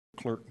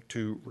clerk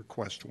to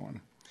request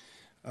one.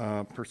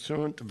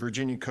 Pursuant to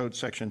Virginia Code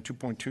Section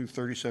 2.2,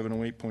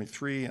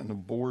 3708.3 and the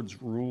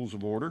board's rules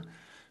of order,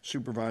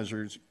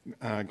 Supervisor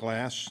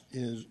Glass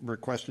is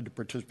requested to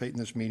participate in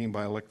this meeting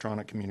by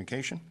electronic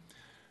communication.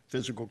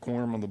 Physical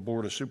quorum of the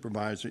Board of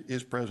Supervisors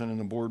is present in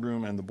the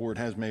boardroom, and the board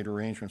has made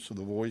arrangements for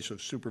the voice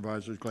of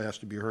Supervisor Glass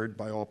to be heard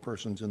by all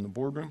persons in the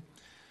boardroom.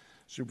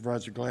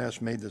 Supervisor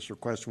Glass made this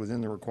request within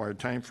the required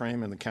time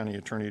frame, and the county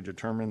attorney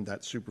determined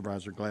that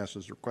Supervisor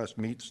Glass's request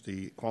meets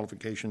the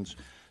qualifications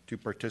to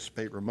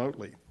participate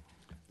remotely.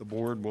 The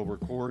board will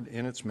record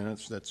in its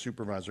minutes that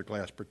Supervisor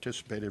Glass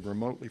participated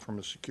remotely from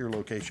a secure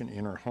location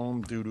in her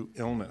home due to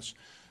illness.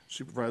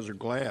 Supervisor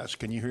Glass,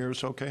 can you hear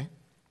us okay?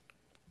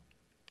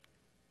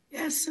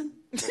 Yes, I'm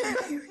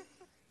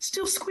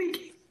still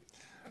squeaking.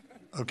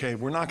 Okay,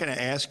 we're not going to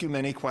ask you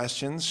many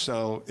questions,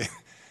 so,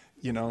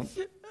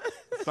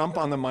 thump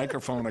on the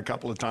microphone a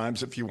couple of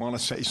times if you want to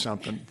say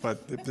something,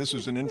 but this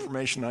is an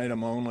information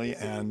item only,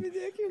 and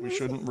we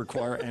shouldn't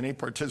require any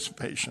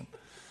participation.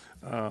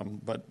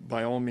 But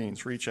by all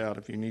means, reach out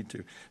if you need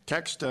to.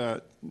 Text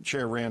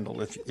Chair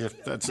Randall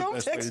if that's the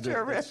best way to do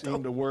it. It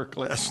seemed to work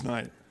last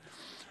night.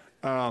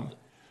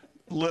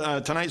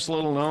 Tonight's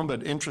little known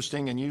but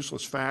interesting and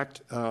useless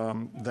fact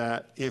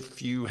that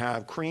if you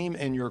have cream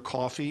in your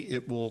coffee,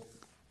 it will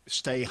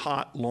stay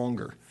hot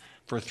longer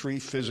for 3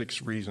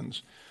 physics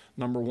reasons.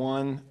 Number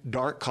 1,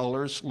 dark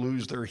colors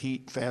lose their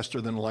heat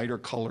faster than lighter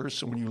colors,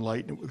 so when you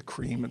lighten it with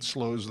cream, it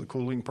slows the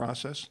cooling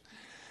process.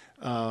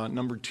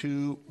 Number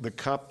 2, the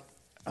cup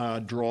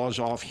draws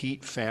off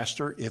heat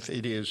faster if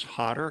it is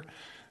hotter,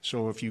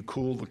 so if you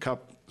cool the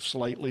cup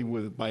slightly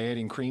by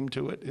adding cream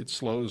to it, it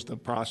slows the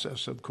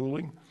process of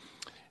cooling.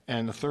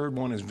 And the third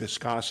one is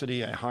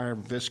viscosity. A higher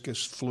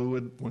viscous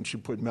fluid, once you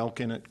put milk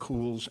in it,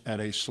 cools at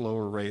a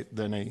slower rate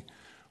than a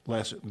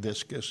less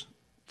viscous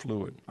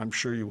fluid. I'm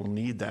sure you will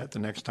need that the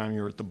next time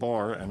you're at the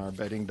bar and are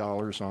betting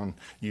dollars on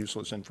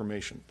useless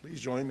information. Please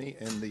join me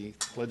in the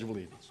Pledge of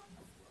Allegiance.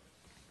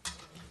 I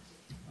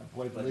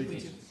pledge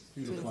allegiance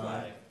to the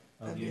flag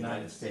of the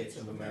United States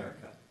of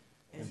America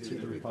and to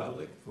the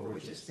republic for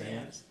which it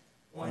stands,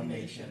 one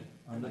nation,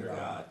 under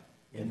God,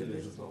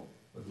 indivisible,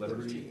 with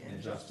liberty and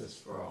justice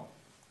for all.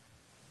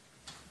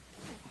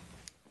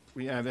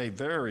 We have a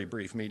very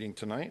brief meeting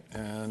tonight,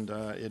 and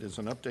it is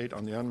an update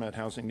on the Unmet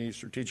Housing Needs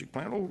Strategic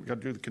Plan. Oh, we've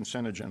got to do the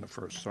consent agenda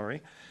first,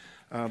 sorry.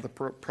 The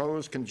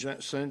proposed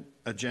consent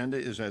agenda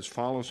is as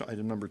follows.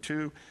 Item number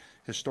 2,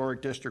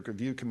 Historic District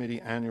Review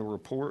Committee Annual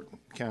Report,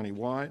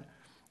 countywide.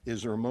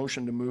 Is there a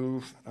motion to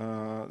move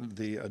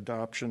the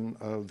adoption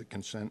of the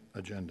consent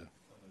agenda?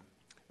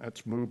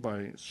 That's moved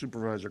by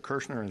Supervisor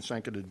Kirschner and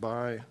seconded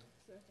by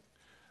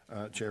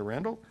Chair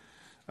Randall.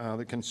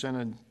 The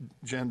consent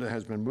agenda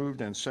has been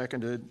moved and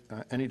seconded.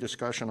 Any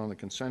discussion on the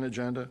consent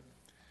agenda?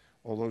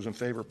 All those in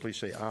favor, please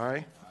say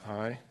aye.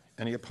 Aye.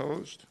 Any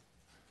opposed?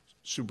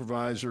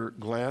 Supervisor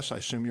Glass, I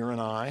assume you're an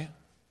aye.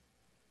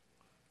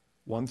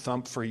 1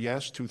 thump for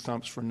yes, 2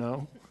 thumps for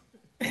no.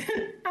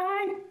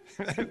 Aye.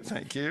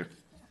 Thank you.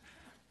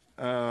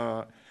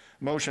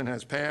 Motion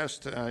has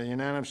passed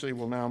unanimously.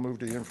 We'll now move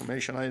to the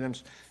information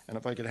items. And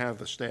if I could have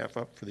the staff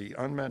up for the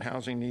Unmet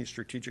Housing Needs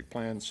Strategic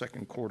Plan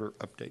second quarter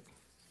update.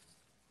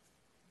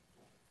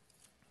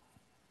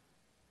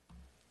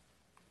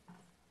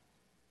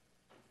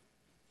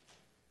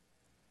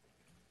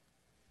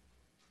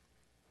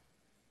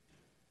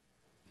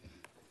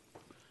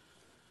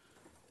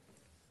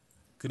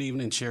 Good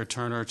evening, Chair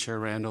Turner, Chair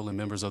Randall, and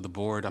members of the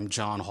board. I'm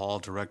John Hall,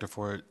 Director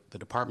for the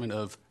Department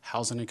of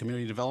Housing and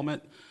Community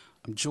Development.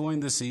 I'm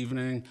joined this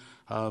evening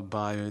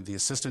by the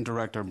Assistant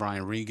Director,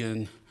 Brian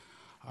Regan,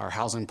 our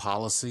Housing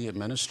Policy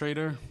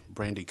Administrator,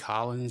 Brandy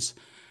Collins,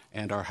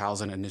 and our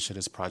Housing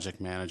Initiatives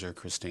Project Manager,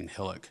 Christine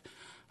Hillock.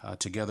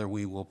 Together,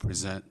 we will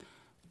present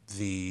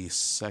the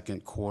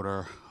second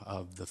quarter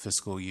of the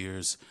fiscal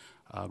year's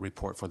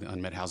report for the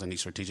Unmet Housing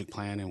Needs Strategic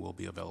Plan, and we'll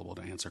be available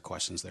to answer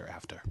questions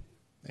thereafter.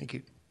 Thank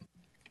you.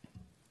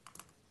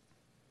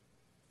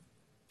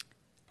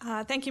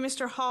 Thank you,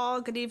 Mr.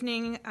 Hall. Good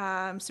evening,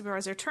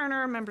 Supervisor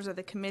Turner, members of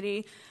the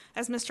committee.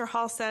 As Mr.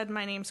 Hall said,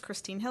 my name is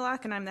Christine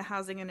Hillock, and I'm the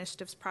Housing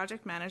Initiatives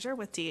Project Manager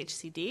with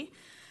DHCD.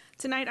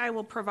 Tonight, I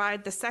will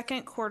provide the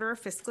second quarter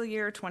fiscal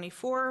year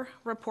 24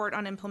 report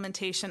on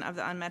implementation of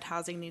the Unmet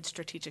Housing Needs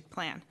Strategic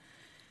Plan.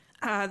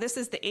 This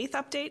is the 8th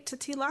update to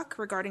TLUC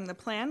regarding the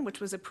plan,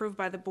 which was approved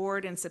by the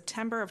board in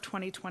September of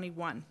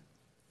 2021.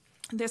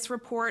 This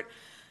report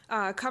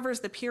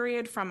covers the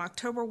period from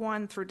October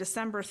 1 through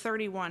December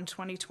 31,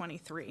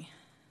 2023.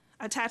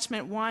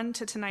 Attachment 1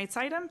 to tonight's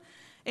item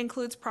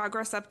includes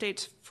progress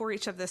updates for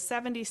each of the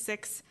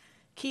 76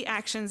 key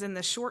actions in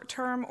the short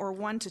term or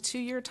 1 to 2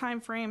 year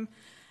time frame,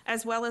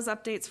 as well as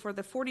updates for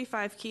the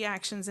 45 key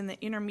actions in the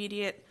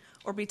intermediate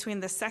or between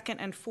the 2nd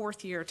and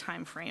 4th year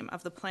time frame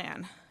of the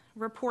plan.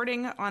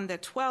 Reporting on the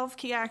 12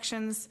 key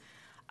actions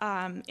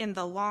in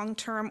the long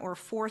term or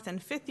 4th and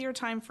 5th year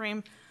time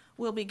frame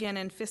will begin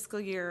in fiscal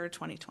year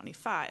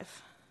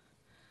 2025.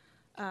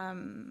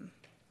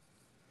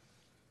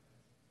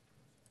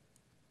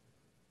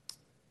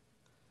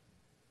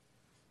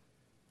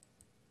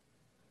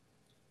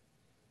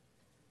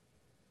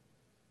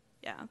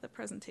 Yeah, the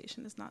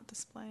presentation is not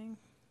displaying.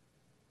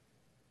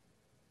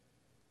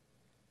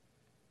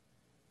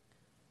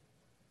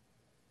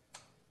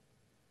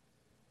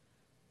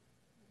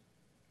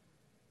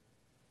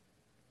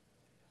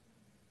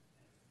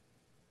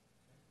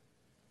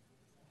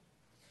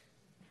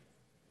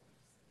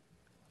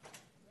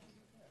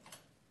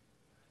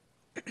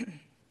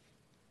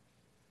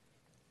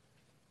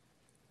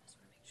 Just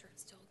want to make sure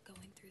it's still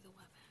going through the WebEx.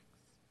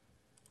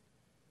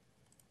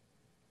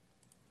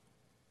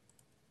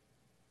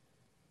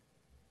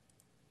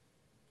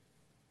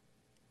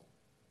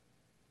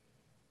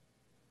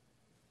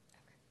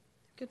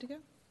 Good to go?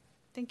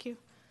 Thank you.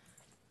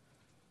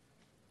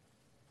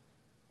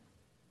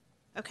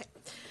 Okay.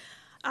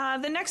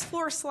 The next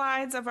 4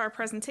 slides of our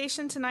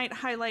presentation tonight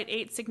highlight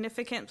 8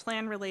 significant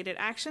plan-related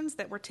actions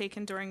that were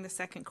taken during the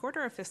second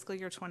quarter of fiscal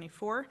year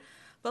 '24.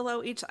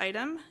 Below each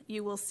item,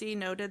 you will see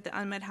noted the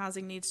Unmet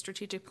Housing Needs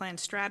Strategic Plan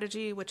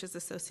strategy, which is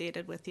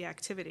associated with the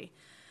activity.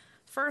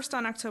 First,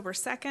 on October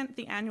 2nd,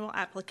 the annual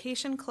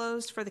application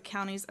closed for the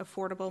county's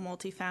Affordable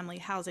Multifamily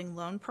Housing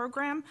Loan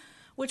Program,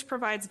 which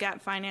provides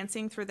gap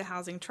financing through the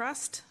Housing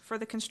Trust for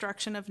the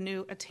construction of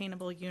new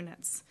attainable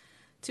units.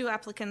 2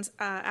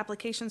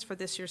 applications for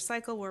this year's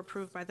cycle were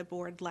approved by the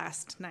board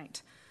last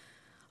night.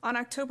 On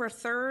October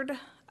 3rd,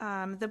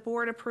 the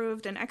board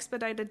approved an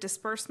expedited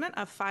disbursement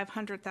of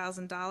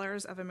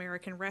 $500,000 of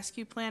American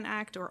Rescue Plan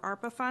Act, or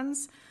ARPA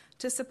funds,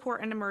 to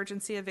support an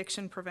emergency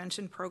eviction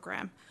prevention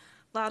program.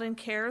 Loudoun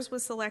Cares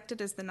was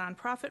selected as the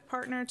nonprofit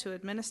partner to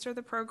administer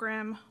the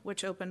program,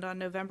 which opened on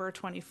November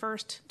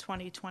 21st,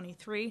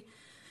 2023,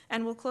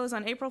 and will close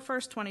on April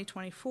 1st,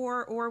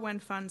 2024, or when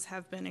funds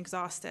have been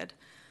exhausted.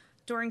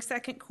 During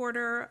second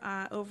quarter,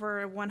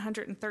 over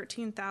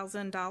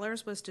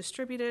 $113,000 was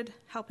distributed,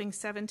 helping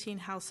 17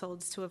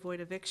 households to avoid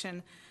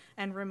eviction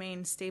and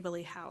remain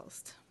stably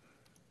housed.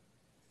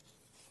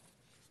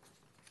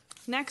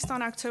 Next,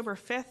 on October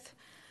 5th,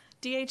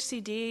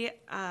 DHCD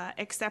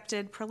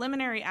accepted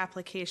preliminary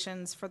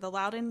applications for the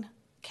Loudoun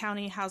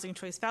County Housing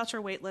Choice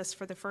Voucher waitlist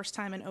for the first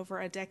time in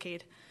over a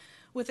decade.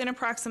 Within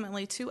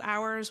approximately 2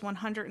 hours,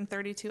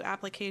 132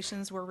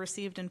 applications were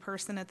received in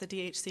person at the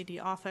DHCD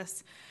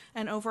office,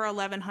 and over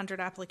 1,100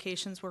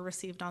 applications were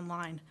received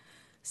online.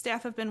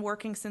 Staff have been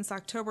working since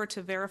October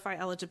to verify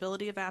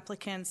eligibility of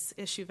applicants,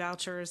 issue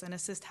vouchers, and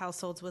assist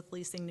households with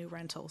leasing new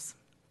rentals.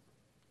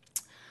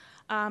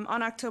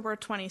 On October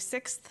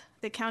 26th,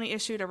 the county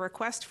issued a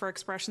request for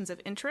expressions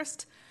of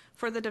interest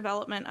for the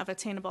development of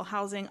attainable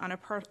housing on a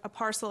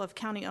parcel of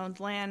county-owned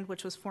land,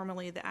 which was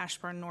formerly the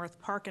Ashburn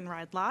North Park and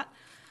Ride lot.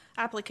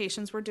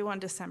 Applications were due on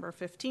December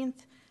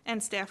 15th,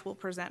 and staff will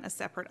present a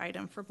separate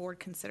item for board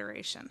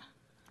consideration.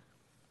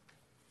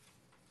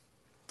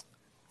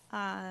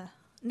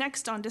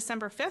 Next, on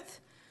December 5th,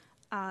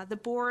 the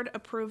board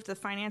approved the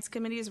Finance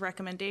Committee's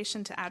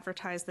recommendation to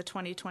advertise the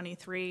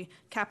 2023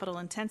 capital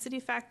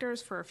intensity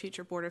factors for a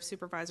future Board of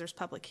Supervisors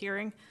public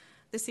hearing.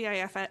 The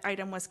CIF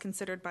item was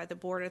considered by the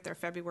board at their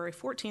February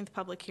 14th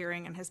public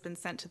hearing and has been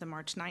sent to the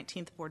March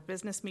 19th board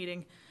business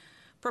meeting.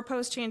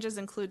 Proposed changes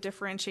include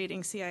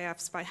differentiating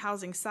CIFs by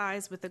housing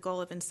size with the goal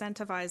of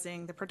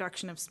incentivizing the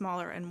production of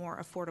smaller and more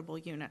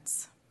affordable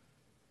units.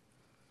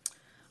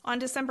 On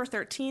December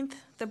 13th,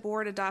 the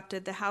board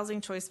adopted the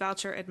Housing Choice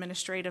Voucher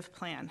Administrative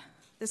Plan.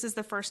 This is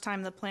the first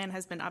time the plan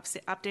has been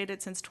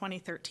updated since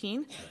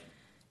 2013.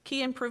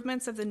 Key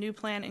improvements of the new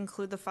plan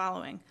include the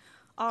following.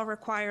 All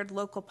required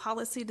local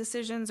policy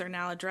decisions are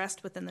now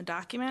addressed within the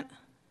document.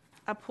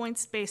 A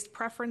points-based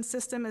preference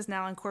system is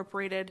now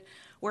incorporated,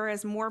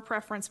 whereas more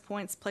preference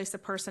points place a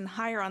person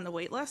higher on the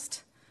wait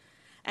list.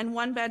 And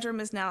 1 bedroom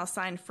is now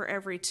assigned for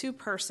every 2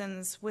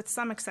 persons, with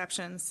some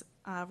exceptions,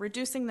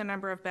 reducing the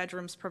number of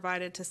bedrooms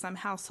provided to some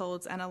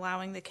households and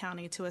allowing the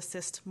county to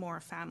assist more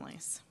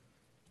families.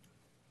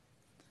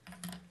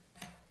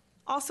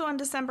 Also on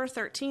December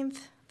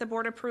 13th, the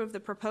board approved the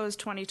proposed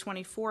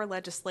 2024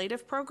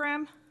 legislative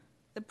program.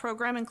 The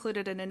program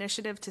included an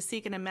initiative to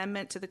seek an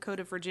amendment to the Code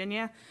of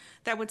Virginia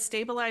that would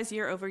stabilize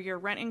year-over-year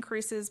rent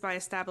increases by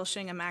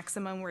establishing a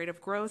maximum rate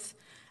of growth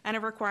and a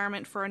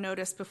requirement for a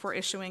notice before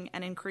issuing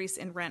an increase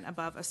in rent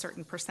above a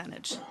certain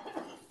percentage.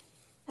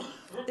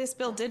 This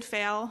bill did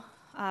fail,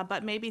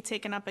 but may be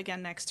taken up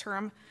again next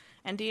term,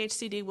 and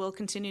DHCD will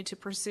continue to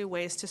pursue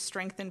ways to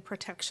strengthen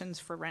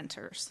protections for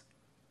renters.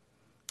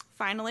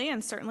 Finally,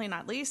 and certainly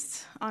not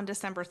least, on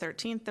December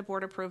 13th, the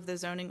board approved the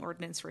zoning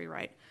ordinance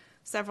rewrite.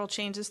 Several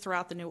changes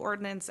throughout the new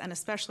ordinance, and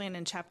especially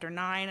in Chapter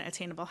 9,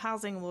 attainable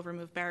housing, will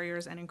remove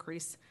barriers and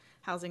increase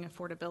housing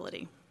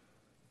affordability.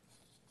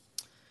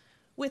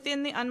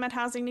 Within the Unmet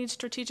Housing Needs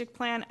Strategic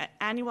Plan,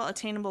 annual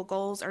attainable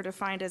goals are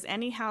defined as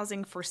any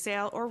housing for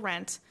sale or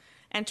rent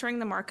entering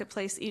the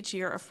marketplace each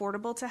year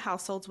affordable to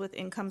households with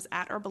incomes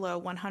at or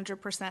below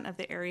 100% of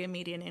the area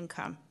median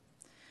income.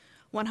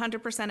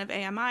 100% of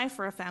AMI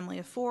for a family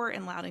of 4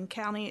 in Loudoun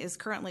County is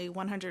currently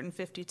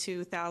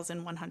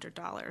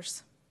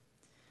 $152,100.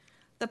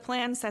 The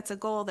plan sets a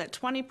goal that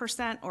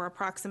 20%, or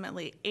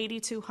approximately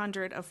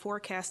 8,200 of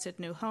forecasted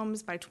new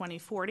homes by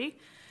 2040,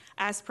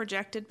 as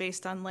projected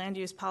based on land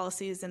use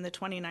policies in the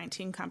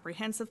 2019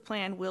 Comprehensive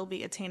Plan, will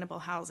be attainable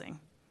housing.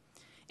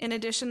 In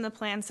addition, the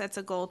plan sets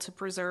a goal to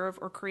preserve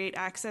or create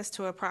access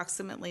to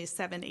approximately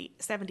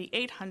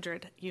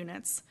 7,800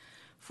 units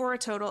for a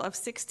total of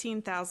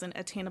 16,000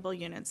 attainable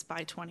units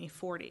by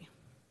 2040.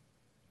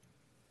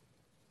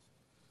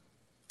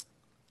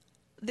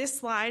 This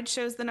slide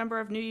shows the number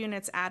of new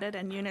units added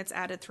and units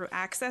added through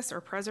access or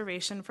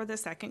preservation for the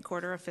second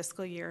quarter of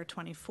fiscal year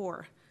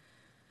 24.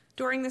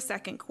 During the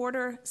second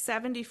quarter,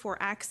 74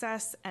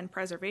 access and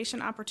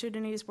preservation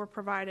opportunities were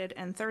provided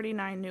and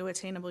 39 new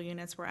attainable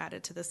units were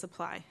added to the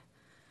supply.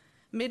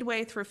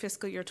 Midway through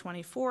fiscal year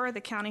 24,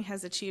 the county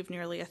has achieved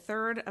nearly a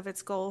third of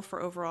its goal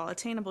for overall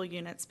attainable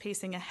units,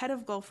 pacing ahead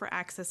of goal for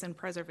access and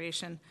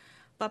preservation,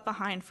 but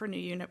behind for new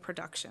unit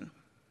production.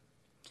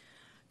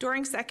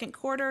 During second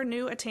quarter,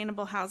 new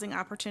attainable housing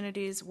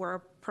opportunities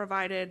were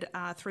provided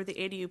through the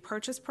ADU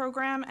purchase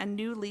program and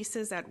new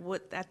leases at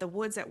the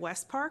Woods at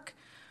West Park,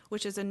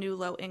 which is a new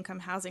low-income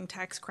housing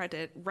tax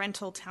credit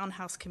rental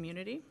townhouse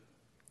community.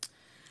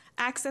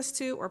 Access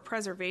to or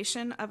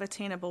preservation of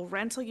attainable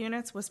rental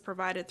units was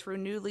provided through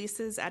new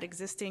leases at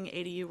existing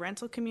ADU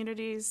rental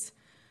communities,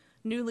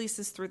 new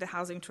leases through the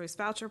Housing Choice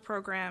Voucher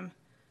Program,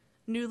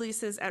 new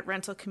leases at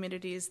rental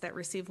communities that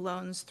receive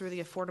loans through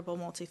the Affordable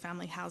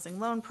Multifamily Housing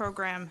Loan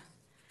Program,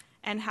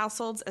 and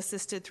households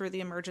assisted through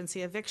the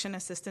Emergency Eviction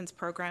Assistance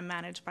Program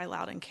managed by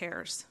Loudoun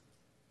Cares.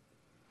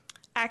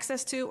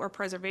 Access to or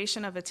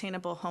preservation of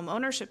attainable home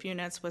ownership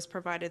units was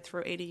provided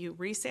through ADU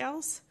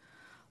resales,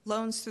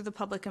 loans through the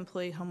Public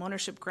Employee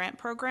Homeownership Grant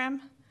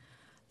Program,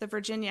 the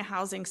Virginia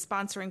Housing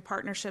Sponsoring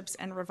Partnerships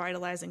and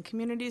Revitalizing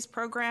Communities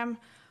Program,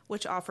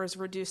 which offers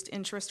reduced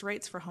interest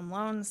rates for home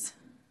loans,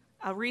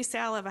 a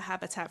resale of a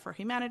Habitat for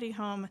Humanity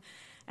home,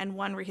 and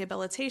one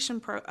rehabilitation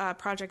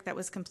project that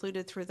was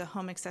completed through the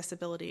Home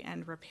Accessibility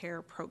and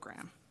Repair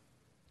Program.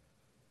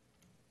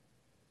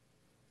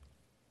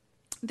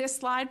 This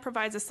slide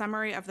provides a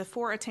summary of the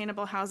 4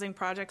 attainable housing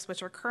projects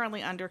which are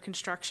currently under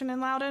construction in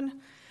Loudoun.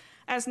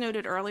 As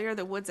noted earlier,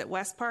 the Woods at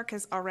West Park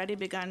has already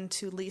begun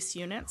to lease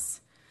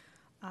units.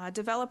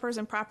 Developers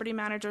and property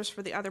managers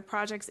for the other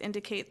projects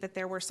indicate that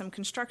there were some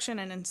construction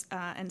and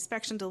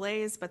inspection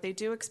delays, but they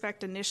do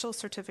expect initial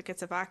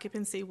certificates of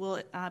occupancy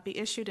will be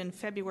issued in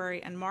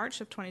February and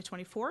March of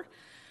 2024,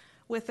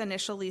 with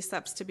initial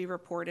lease-ups to be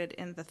reported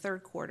in the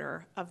third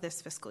quarter of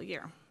this fiscal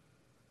year.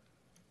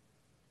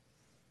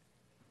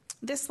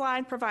 This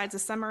slide provides a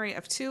summary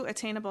of 2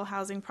 attainable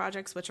housing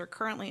projects which are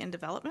currently in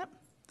development.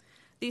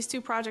 These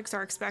 2 projects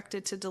are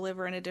expected to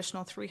deliver an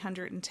additional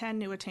 310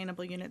 new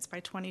attainable units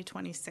by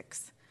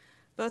 2026.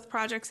 Both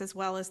projects, as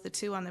well as the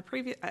 2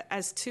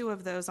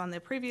 of those on the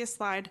previous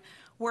slide,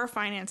 were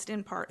financed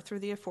in part through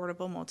the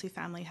Affordable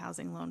Multifamily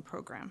Housing Loan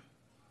Program.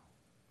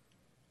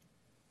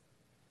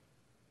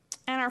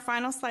 And our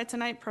final slide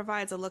tonight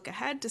provides a look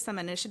ahead to some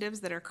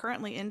initiatives that are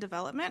currently in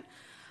development.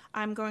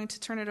 I'm going to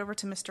turn it over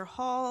to Mr.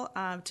 Hall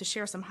to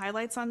share some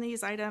highlights on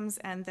these items,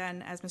 and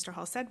then, as Mr.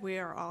 Hall said, we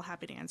are all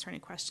happy to answer any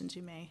questions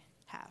you may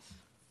have.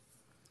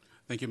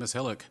 Thank you, Ms.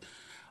 Hillock.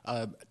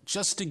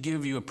 Just to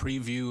give you a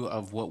preview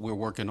of what we're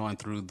working on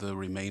through the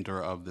remainder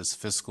of this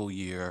fiscal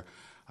year,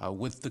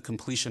 with the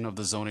completion of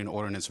the zoning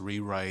ordinance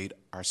rewrite,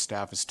 our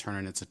staff is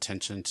turning its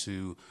attention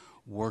to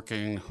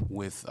working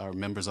with our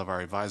members of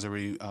our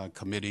advisory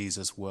committees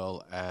as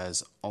well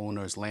as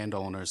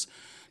landowners,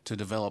 to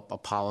develop a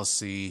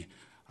policy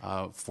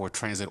for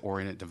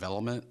transit-oriented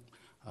development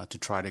to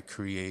try to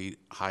create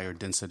higher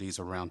densities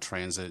around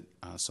transit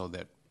so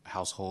that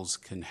households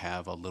can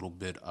have a little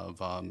bit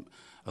of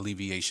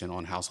alleviation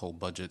on household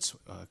budgets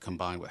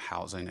combined with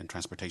housing and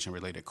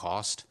transportation-related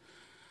cost.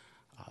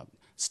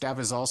 Staff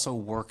is also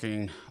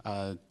working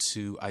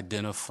to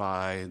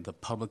identify the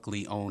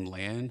publicly owned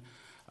land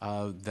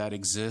that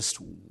exists,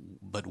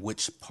 but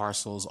which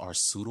parcels are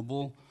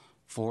suitable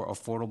for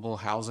affordable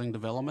housing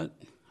development.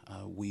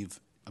 We've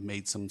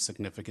made some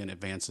significant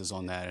advances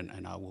on that,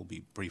 and I will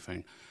be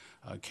briefing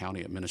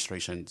county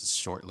administration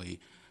shortly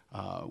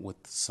with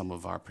some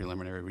of our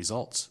preliminary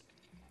results.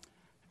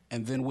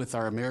 And then with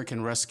our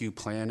American Rescue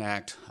Plan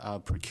Act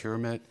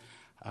procurement,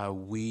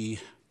 we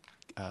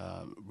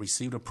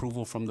received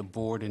approval from the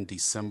board in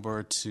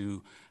December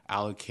to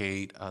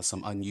allocate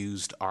some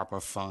unused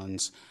ARPA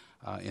funds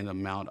in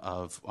amount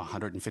of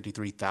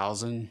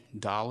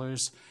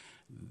 $153,000.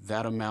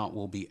 That amount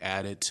will be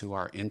added to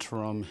our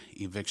interim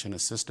eviction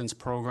assistance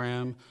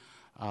program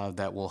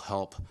that will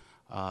help,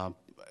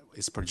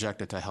 is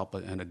projected to help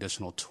an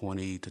additional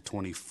 20 to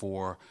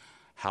 24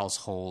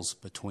 households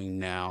between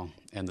now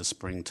and the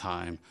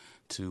springtime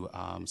to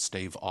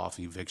stave off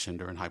eviction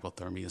during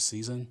hypothermia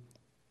season.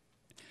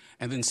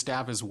 And then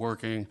staff is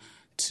working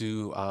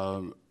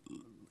to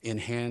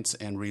enhance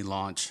and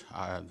relaunch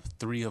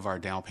 3 of our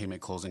down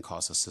payment closing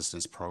cost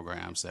assistance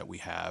programs that we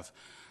have.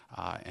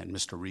 And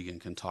Mr. Regan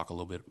can talk a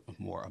little bit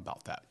more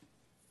about that.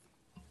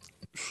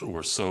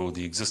 Sure. So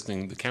the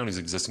county's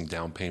existing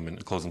down payment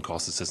and closing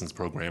cost assistance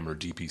program, or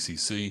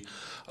DPCC,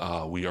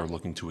 we are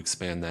looking to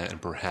expand that and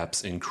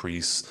perhaps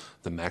increase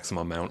the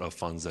maximum amount of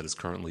funds that is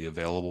currently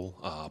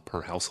available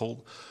per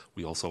household.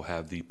 We also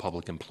have the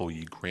Public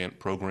Employee Grant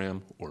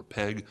Program, or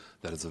PEG,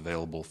 that is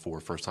available for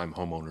first-time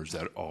homeowners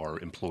that are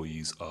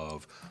employees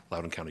of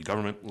Loudoun County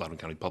government, Loudoun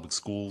County Public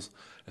Schools,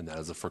 and that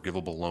is a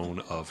forgivable loan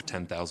of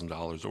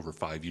 $10,000 over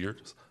 5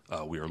 years.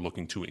 We are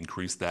looking to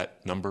increase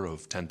that number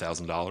of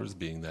 $10,000,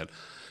 being that,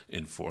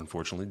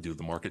 unfortunately, due to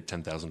the market,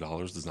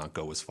 $10,000 does not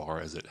go as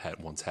far as it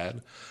once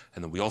had.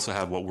 And then we also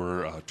have what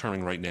we're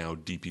terming right now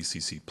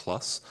DPCC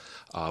Plus,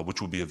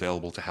 which will be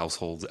available to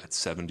households at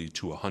 70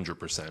 to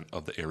 100%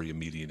 of the area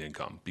median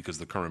income, because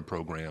the current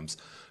programs,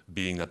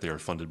 being that they are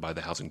funded by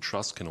the Housing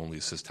Trust, can only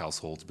assist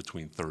households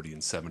between 30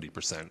 and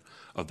 70%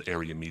 of the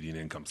area median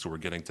income. So we're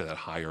getting to that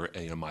higher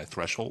AMI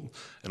threshold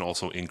and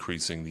also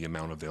increasing the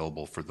amount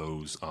available for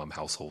those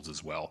households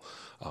as well.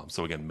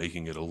 So again,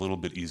 making it a little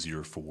bit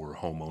easier for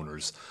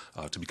homeowners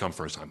to become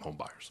first-time home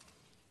buyers.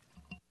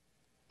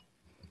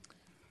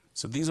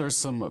 So these are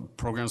some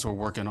programs we're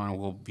working on, and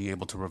we'll be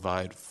able to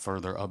provide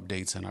further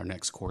updates in our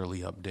next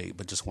quarterly update,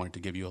 but just wanted to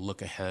give you a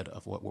look ahead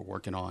of what we're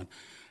working on.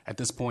 At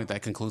this point,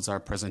 that concludes our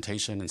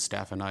presentation, and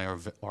staff and I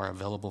are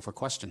available for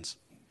questions.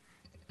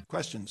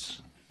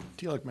 Questions?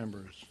 TLEC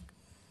members?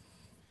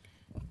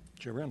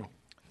 Chair Randall.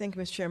 Thank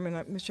you, Mr. Chairman.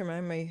 Mr. Chairman,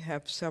 I may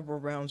have several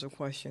rounds of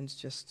questions,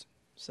 just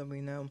so we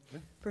know.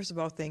 First of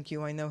all, thank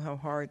you. I know how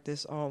hard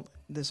this all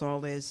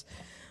is.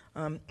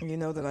 You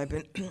know that I've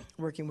been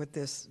working with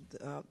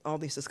all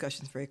these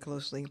discussions very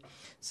closely.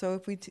 So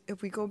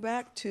if we go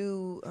back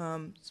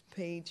to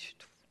page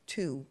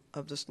 2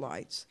 of the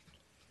slides,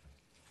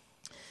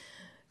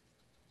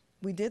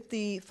 we did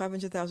the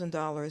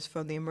 $500,000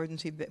 for the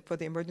emergency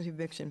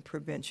eviction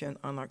prevention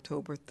on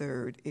October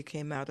 3rd. It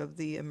came out of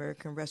the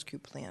American Rescue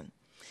Plan,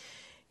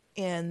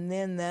 and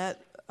then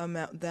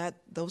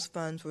those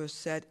funds were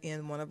set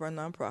in one of our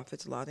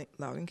nonprofits,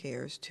 Loudoun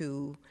Cares,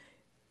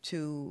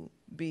 to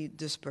be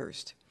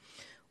dispersed.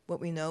 What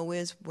we know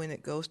is when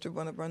it goes to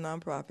one of our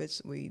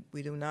nonprofits,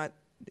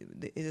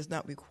 it is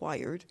not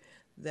required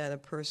that a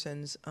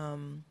person's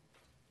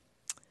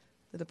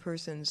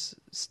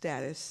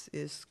status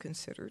is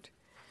considered.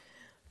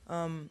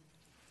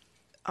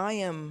 I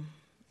am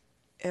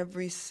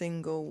every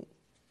single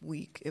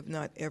week, if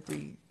not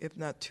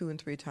 2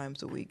 and 3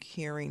 times a week,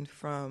 hearing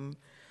from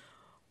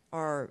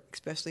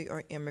especially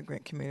our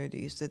immigrant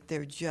communities, that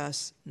they're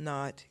just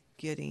not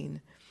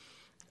getting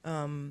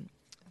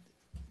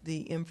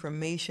the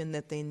information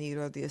that they need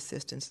or the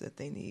assistance that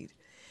they need.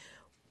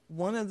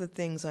 One of the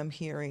things I'm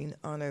hearing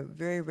on a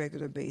very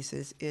regular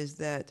basis is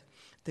that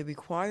the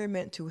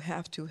requirement to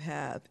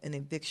have an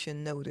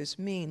eviction notice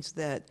means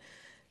that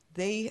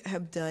they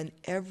have done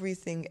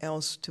everything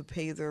else to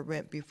pay their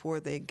rent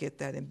before they get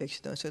that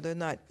eviction notice. So they're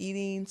not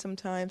eating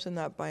sometimes, they're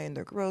not buying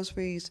their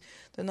groceries,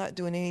 they're not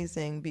doing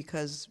anything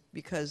because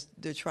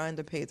they're trying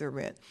to pay their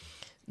rent.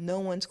 No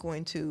one's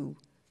going to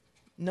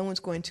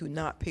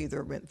not pay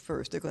their rent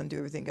first. They're going to do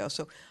everything else.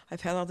 So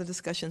I've had all the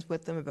discussions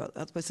with them about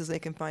other places they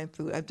can find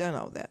food. I've done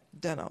all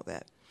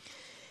that.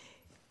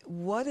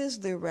 What is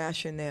the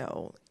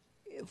rationale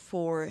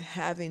for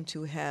having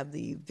to have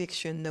the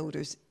eviction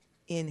notice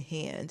in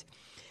hand?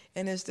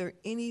 And is there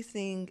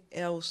anything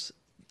else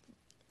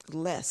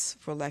less,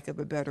 for lack of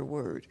a better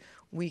word,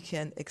 we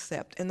can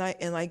accept? And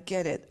I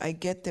get it. I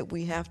get that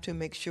we have to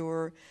make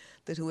sure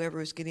that whoever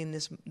is getting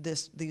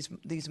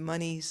these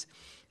monies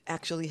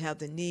actually have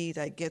the need.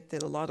 I get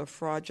that a lot of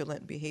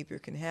fraudulent behavior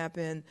can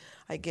happen.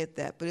 I get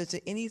that. But is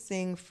there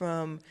anything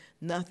from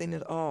nothing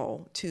at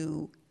all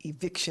to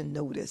eviction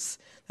notice?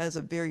 That is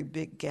a very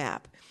big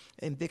gap.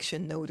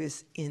 Eviction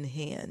notice in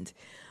hand.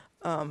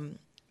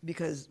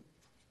 Because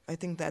I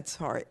think that's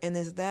hard. And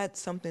is that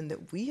something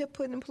that we have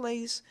put in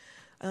place?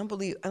 I don't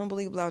believe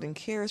Loudoun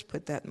Cares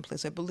put that in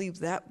place. I believe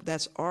that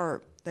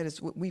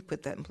is what we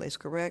put that in place,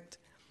 correct?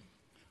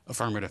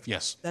 Affirmative,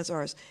 yes. That's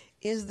ours.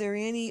 Is there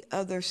any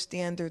other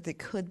standard that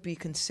could be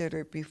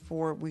considered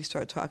before we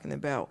start talking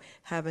about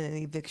having an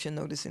eviction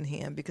notice in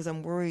hand? Because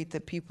I'm worried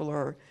that people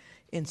are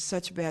in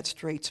such bad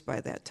straits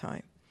by that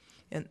time.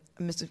 And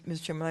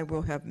Mr. Chairman, I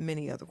will have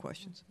many other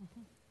questions.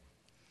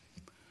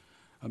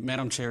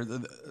 Madam Chair,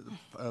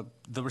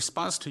 the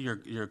response to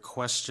your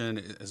question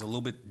is a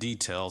little bit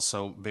detailed,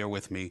 so bear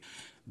with me.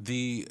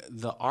 The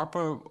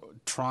ARPA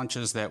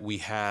tranches that we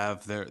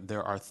have,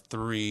 there are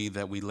 3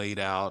 that we laid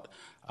out.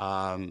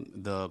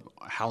 The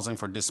housing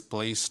for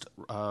displaced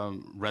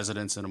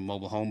residents in a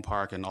mobile home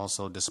park, and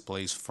also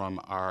displaced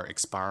from our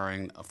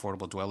expiring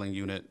affordable dwelling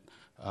unit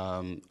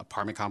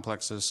apartment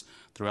complexes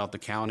throughout the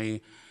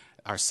county.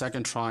 Our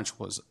second tranche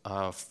was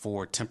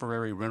for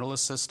temporary rental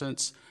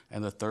assistance,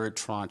 and the third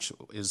tranche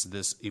is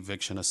this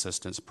eviction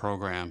assistance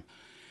program.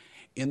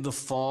 In the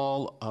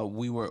fall,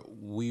 we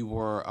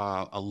were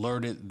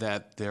alerted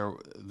that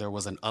there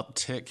was an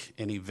uptick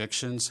in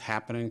evictions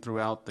happening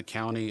throughout the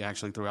county,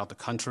 actually throughout the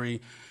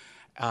country.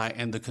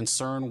 And the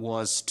concern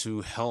was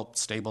to help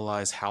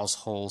stabilize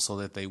households so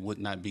that they would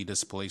not be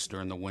displaced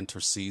during the winter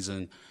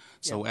season.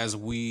 So as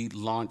we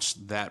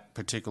launched that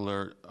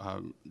particular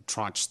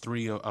tranche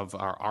 3 of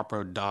our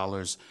ARPA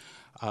dollars,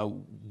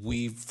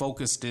 we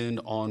focused in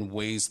on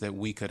ways that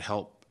we could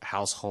help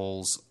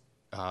households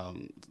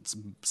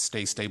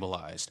stay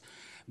stabilized.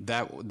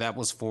 That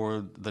was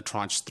for the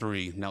tranche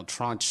 3. Now,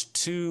 tranche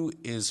 2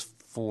 is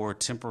for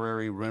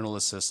temporary rental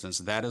assistance.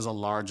 That is a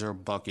larger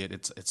bucket.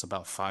 It's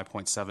about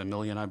 $5.7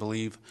 million, I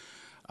believe,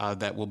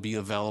 that will be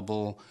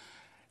available.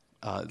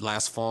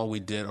 Last fall, we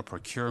did a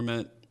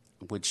procurement,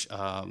 which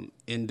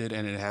ended,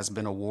 and it has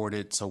been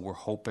awarded. So we're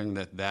hoping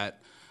that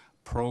that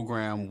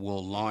program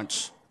will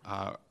launch.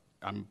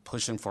 I'm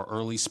pushing for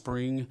early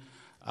spring,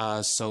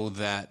 so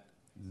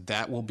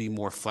that will be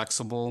more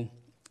flexible.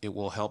 It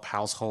will help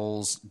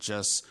households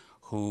just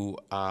who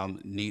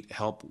need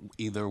help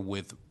either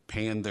with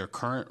paying their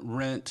current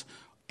rent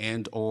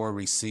and or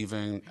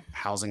receiving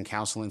housing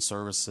counseling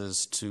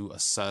services to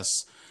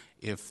assess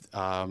if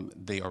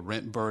they are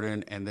rent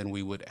burdened, and then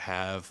we would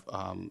have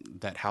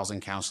that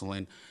housing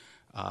counseling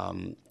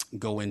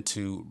go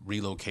into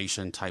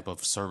relocation type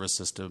of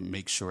services to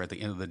make sure at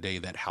the end of the day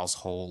that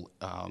household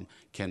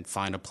can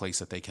find a place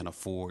that they can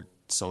afford.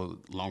 So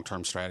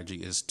long-term strategy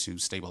is to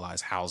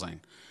stabilize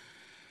housing.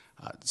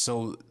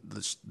 So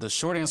the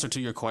short answer to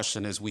your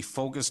question is we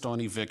focused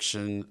on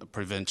eviction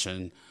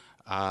prevention.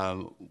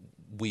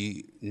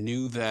 We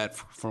knew that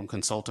from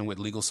consulting with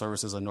Legal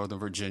Services of Northern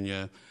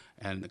Virginia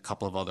and a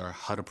couple of other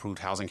HUD-approved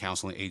housing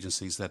counseling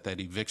agencies that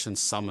eviction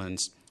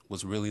summons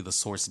was really the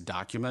source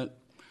document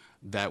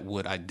that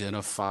would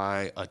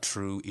identify a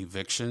true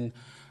eviction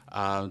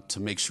to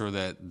make sure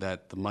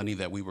that the money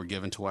that we were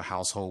given to a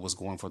household was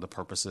going for the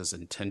purposes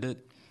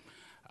intended.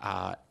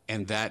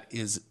 And that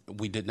is,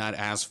 we did not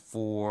ask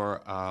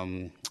for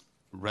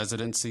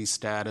residency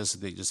status.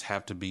 They just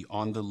have to be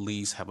on the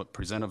lease,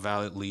 present a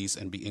valid lease,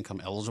 and be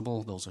income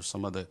eligible. Those are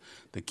some of the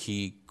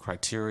key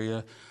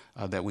criteria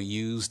that we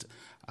used.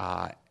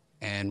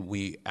 And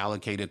we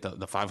allocated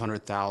the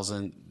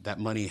 $500,000. That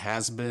money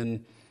has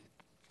been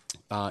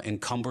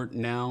encumbered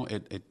now.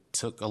 It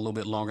took a little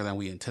bit longer than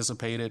we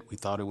anticipated. We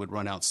thought it would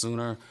run out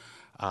sooner.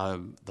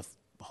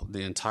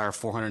 The entire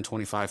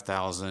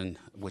 $425,000,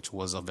 which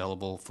was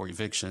available for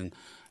eviction,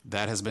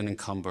 that has been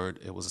encumbered.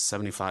 It was a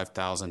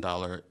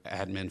 $75,000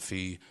 admin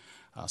fee,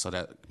 so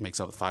that makes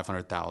up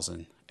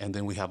 $500,000. And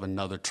then we have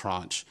another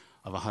tranche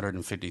of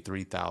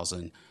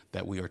 $153,000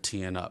 that we are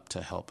teeing up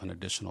to help an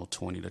additional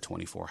 20 to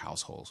 24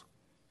 households.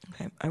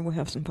 Okay, I will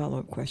have some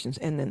follow-up questions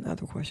and then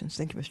other questions.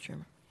 Thank you, Mr.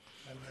 Chairman.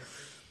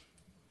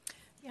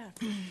 Yeah,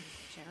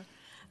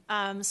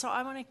 Chair. So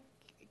I want to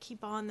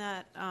keep on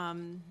that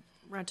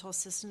rental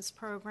assistance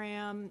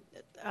program.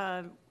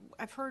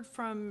 I've heard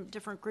from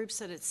different groups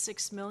that it's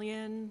 $6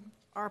 million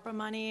ARPA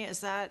money. Was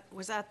that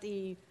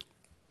the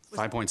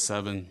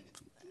 5.7,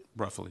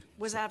 roughly.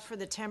 Was that for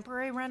the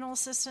temporary rental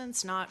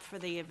assistance, not for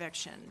the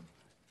eviction?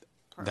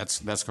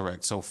 That's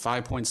correct. So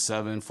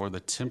 5.7 for the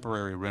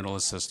temporary rental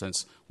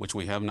assistance, which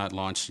we have not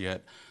launched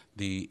yet.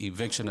 The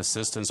eviction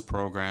assistance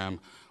program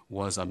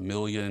was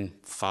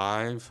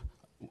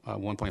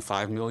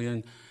 $1.5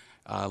 million.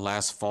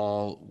 Last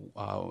fall,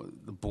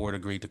 the board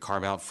agreed to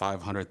carve out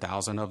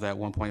 $500,000 of that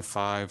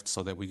 1.5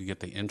 so that we could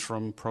get the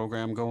interim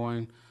program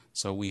going.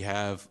 So we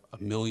have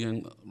 $1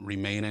 million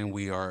remaining.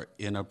 We are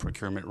in a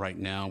procurement right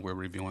now. We're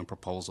reviewing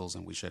proposals,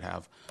 and we should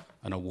have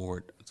an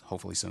award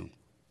hopefully soon.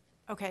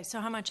 Okay, so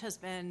how much has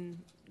been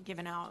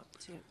given out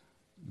to?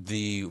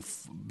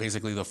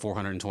 Basically the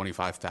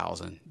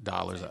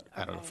 $425,000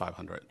 out of the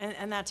 500.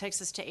 And that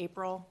takes us to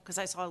April, because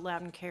I saw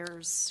Loudon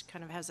Cares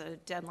kind of has a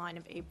deadline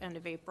of end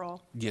of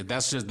April. Yeah,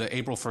 that's just the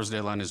April 1st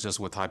deadline is just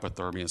with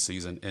hypothermia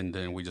season, and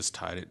then we just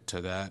tied it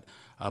to that.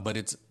 But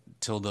it's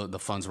till the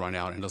funds run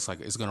out, and it looks like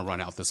it's going to run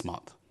out this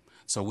month.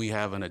 So we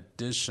have an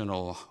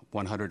additional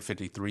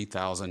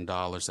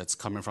 $153,000 that's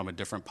coming from a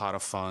different pot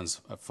of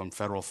funds, from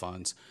federal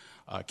funds,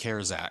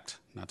 CARES Act,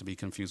 not to be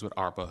confused with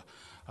ARPA.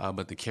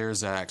 But the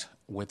CARES Act,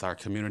 with our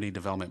Community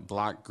Development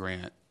Block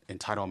Grant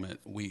entitlement,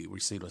 we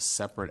received a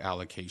separate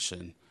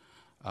allocation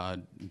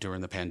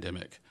during the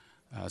pandemic.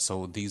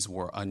 So these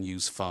were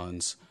unused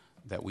funds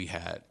that we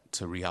had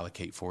to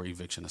reallocate for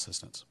eviction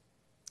assistance.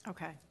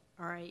 Okay,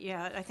 all right,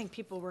 yeah, I think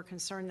people were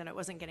concerned that it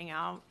wasn't getting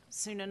out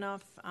soon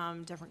enough.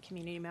 Different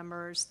community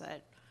members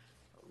that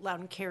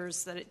Loudon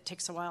Cares that it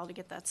takes a while to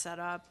get that set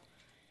up,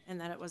 and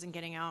that it wasn't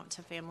getting out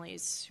to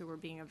families who were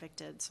being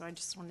evicted. So I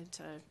just wanted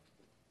to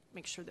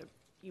make sure that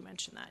you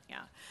mentioned that,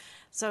 yeah.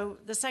 So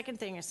the second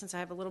thing is, since I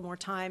have a little more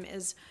time,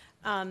 is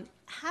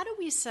how do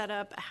we set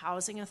up a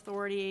housing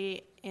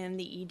authority in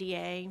the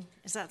EDA?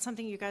 Is that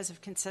something you guys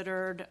have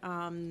considered?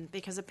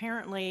 Because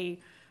apparently,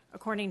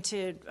 according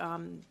to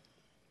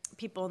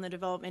people in the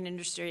development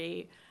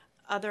industry,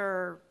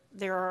 there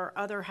are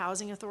other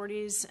housing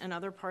authorities in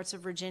other parts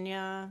of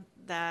Virginia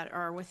that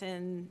are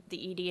within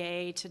the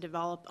EDA to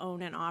develop,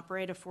 own, and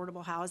operate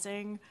affordable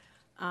housing.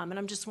 And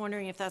I'm just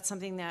wondering if that's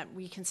something that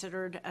we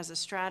considered as a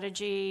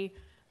strategy,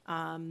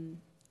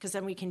 Because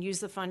then we can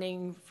use the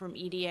funding from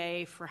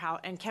EDA for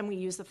and can we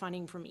use the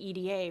funding from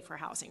EDA for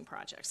housing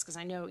projects? Because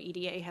I know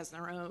EDA has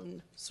their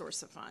own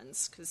source of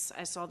funds, because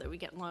I saw that we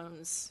get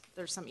loans.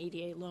 There's some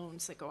EDA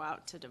loans that go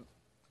out to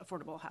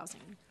affordable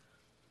housing.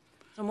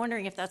 So I'm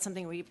wondering if that's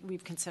something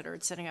we've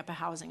considered, setting up a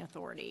housing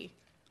authority.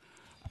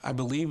 I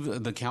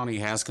believe the county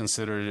has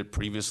considered it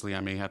previously. I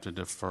may have to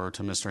defer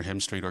to Mr.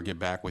 Hemstreet or get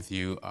back with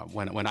you.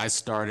 When I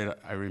started,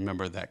 I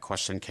remember that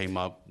question came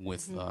up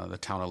with the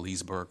town of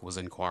Leesburg was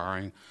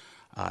inquiring,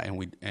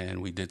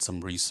 and we did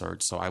some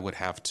research. So I would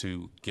have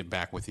to get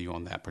back with you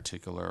on that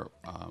particular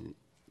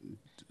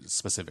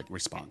specific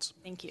response.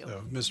 Thank you.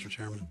 So, Mr.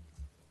 Chairman.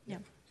 Yeah.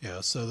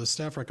 Yeah, so the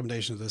staff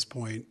recommendation at this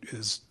point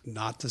is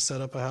not to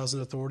set up a housing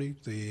authority.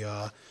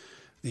 The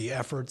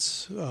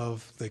efforts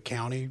of the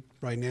county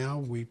right now,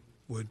 we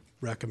would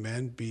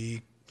recommend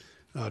be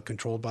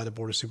controlled by the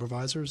Board of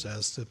Supervisors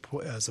as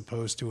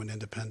opposed to an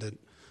independent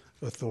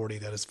authority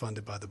that is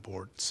funded by the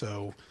board.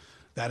 So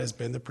that has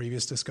been the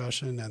previous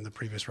discussion and the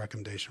previous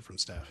recommendation from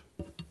staff.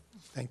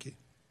 Thank you.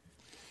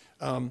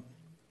 I've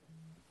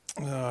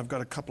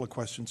got a couple of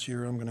questions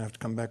here I'm going to have to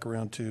come back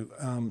around to.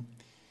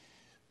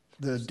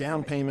 The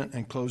down payment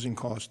and closing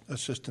cost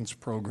assistance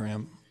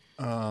program,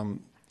 I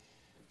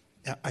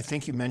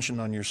think you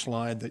mentioned on your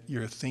slide that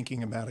you're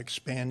thinking about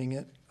expanding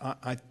it.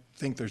 I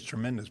think there's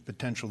tremendous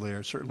potential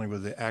there, certainly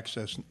with the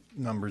access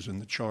numbers in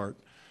the chart.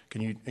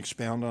 Can you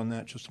expound on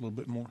that just a little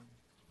bit more?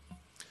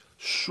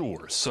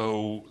 Sure.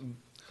 So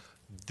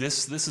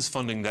this is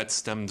funding that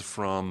stemmed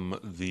from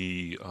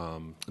the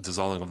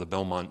dissolving of the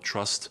Belmont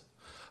Trust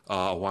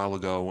a while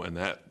ago, and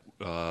that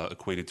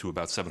equated to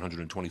about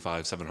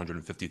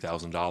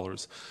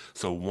 $750,000.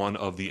 So one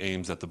of the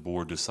aims that the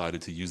board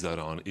decided to use that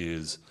on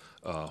is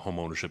home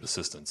ownership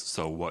assistance.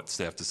 So what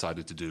staff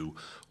decided to do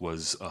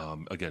was,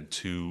 again,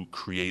 to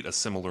create a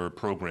similar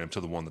program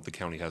to the one that the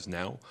county has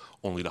now,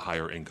 only to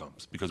higher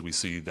incomes, because we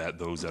see that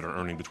those that are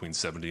earning between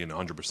 70 and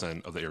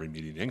 100% of the area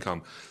median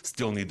income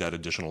still need that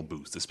additional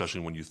boost, especially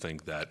when you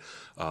think that,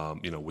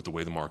 with the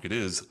way the market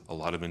is, a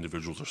lot of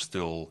individuals are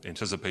still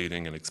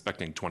anticipating and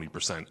expecting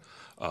 20%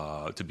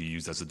 to be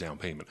used as a down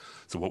payment.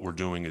 So what we're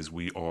doing is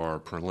we are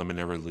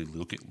preliminarily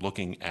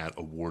looking at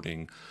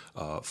awarding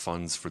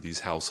funds for these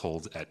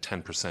households at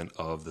 10%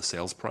 of the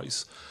sales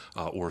price,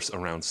 or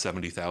around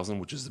 $70,000,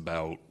 which is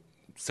about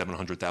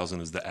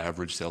 $700,000 is the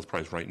average sales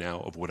price right now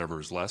of whatever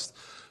is less,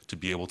 to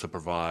be able to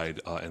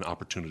provide an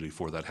opportunity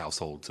for that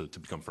household to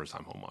become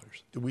first-time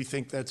homebuyers. Do we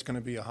think that's going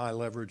to be a high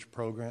leverage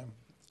program?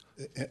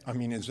 I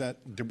mean, is that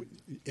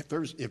if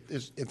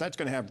that's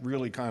going to have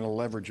really kind of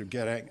leverage of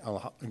getting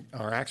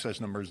our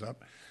access numbers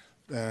up,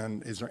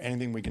 then is there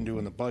anything we can do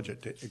in the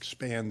budget to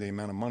expand the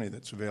amount of money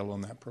that's available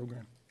in that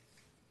program?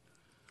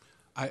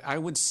 I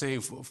would say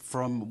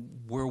from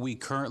where we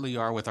currently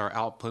are with our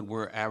output,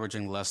 we're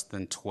averaging less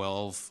than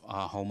 12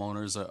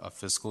 homeowners a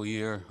fiscal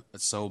year.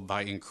 So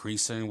by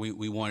increasing,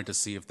 we wanted to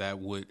see if that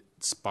would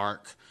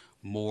spark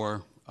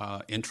more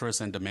interest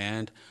and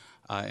demand.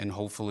 And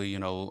hopefully,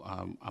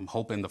 I'm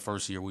hoping the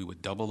first year we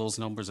would double those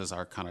numbers as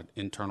our kind of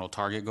internal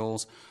target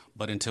goals.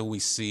 But until we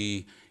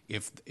see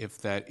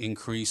if that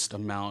increased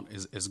amount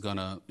is going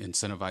to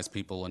incentivize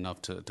people enough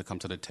to come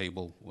to the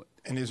table.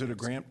 And is it a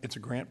grant? It's a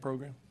grant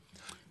program?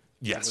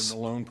 Yes. A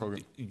loan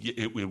program?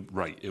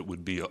 Right. It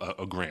would be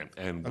a grant.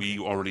 And we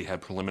already had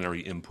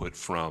preliminary input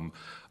from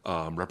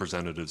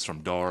representatives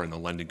from DAR and the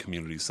lending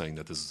community saying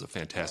that this is a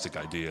fantastic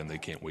idea and they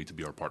can't wait to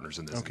be our partners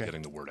in this and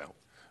getting the word out.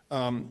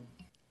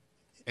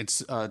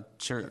 It's,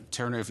 Chair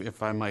Turner,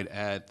 if I might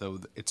add, though,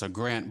 it's a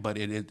grant, but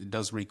it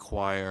does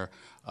require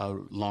a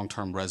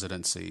long-term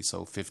residency,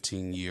 so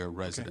 15-year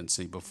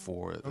residency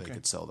before they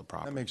could sell the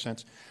property. That makes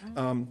sense.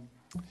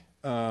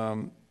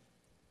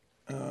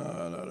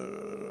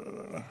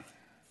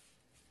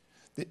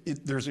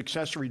 There's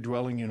accessory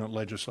dwelling unit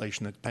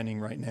legislation that's pending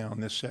right now in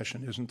this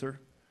session, isn't there?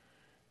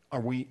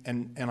 Are we,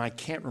 and I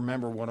can't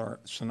remember what our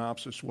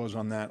synopsis was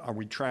on that. Are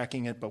we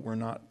tracking it, but we're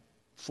not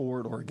for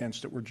it or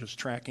against it? We're just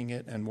tracking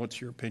it. And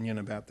what's your opinion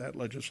about that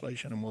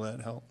legislation, and will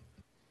that help?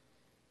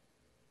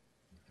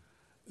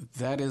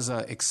 That is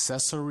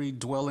accessory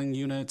dwelling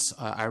units.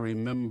 I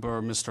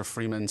remember Mr.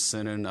 Freeman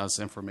sending us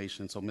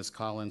information. So, Ms.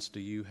 Collins,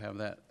 do you have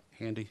that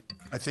handy?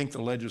 I think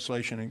the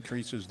legislation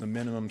increases the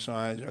minimum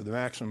size or the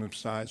maximum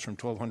size from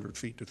 1,200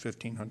 feet to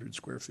 1,500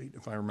 square feet,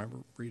 if I remember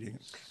reading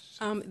it.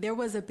 There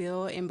was a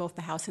bill in both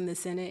the House and the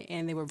Senate,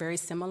 and they were very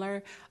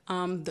similar.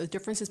 The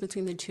differences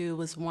between the two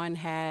was one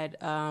had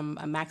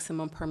a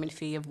maximum permit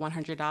fee of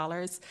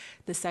 $100.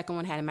 The second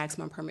one had a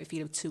maximum permit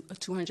fee of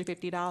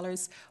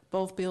 $250.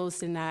 Both bills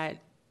did not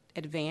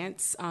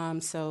advance,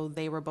 so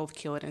they were both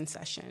killed in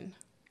session.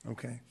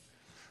 Okay.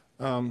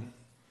 And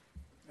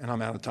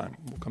I'm out of time.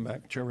 We'll come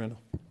back. Chair Randall.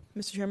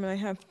 Mr. Chairman, I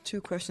have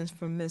two questions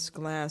from Ms.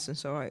 Glass, and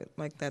so I'd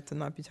like that to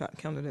not be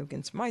counted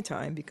against my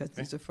time because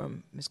these are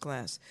from Ms.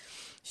 Glass.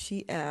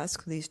 She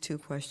asked these two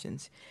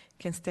questions.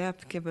 Can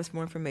staff give us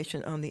more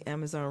information on the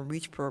Amazon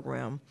Reach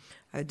program?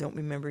 I don't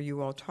remember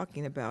you all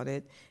talking about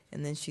it.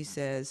 And then she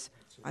says,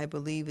 I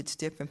believe it's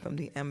different from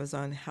the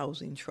Amazon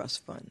Housing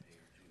Trust Fund.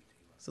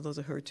 So those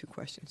are her two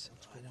questions.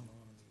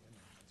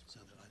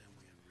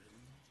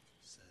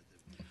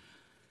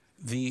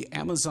 The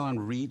Amazon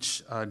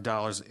Reach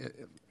dollars,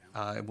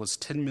 it was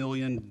 $10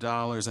 million,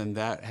 and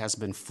that has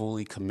been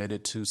fully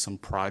committed to some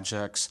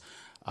projects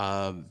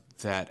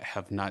that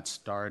have not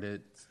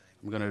started.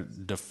 I'm going to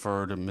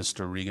defer to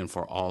Mr. Regan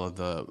for all of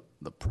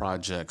the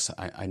projects.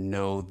 I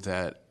know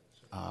that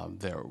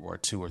there were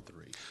 2 or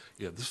 3.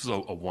 Yeah, this is a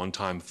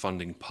one-time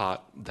funding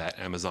pot that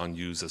Amazon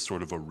used as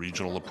sort of a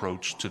regional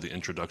approach to the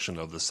introduction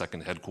of the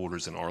second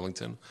headquarters in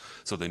Arlington.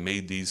 So they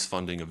made these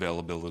funding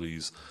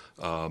availabilities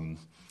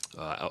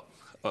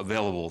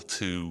available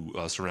to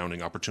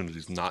surrounding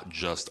opportunities, not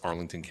just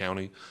Arlington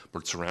County,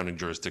 but surrounding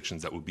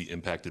jurisdictions that would be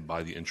impacted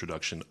by the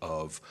introduction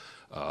of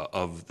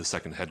the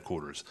second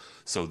headquarters.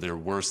 So there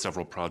were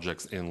several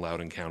projects in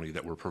Loudoun County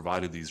that were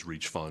provided these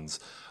REACH funds,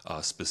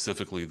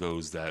 specifically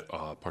those that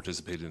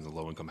participated in the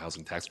low-income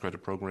housing tax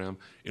credit program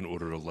in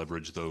order to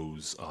leverage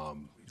those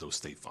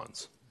state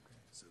funds.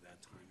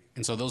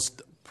 And so those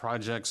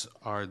projects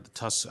are,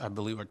 I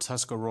believe, are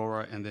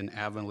Tuscarora and then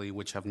Avonlea,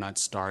 which have not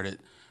started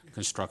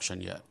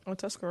construction yet. Oh,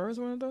 Tuscarora is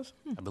one of those?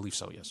 I believe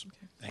so, yes.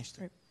 Okay. Thanks.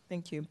 Great.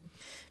 Thank you.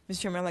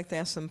 Mr. Chairman, I'd like to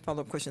ask some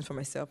follow-up questions for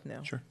myself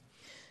now. Sure.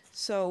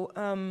 So,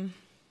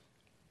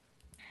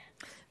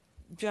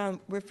 John,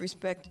 with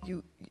respect,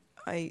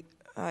 I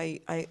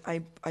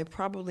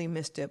probably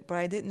missed it, but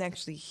I didn't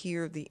actually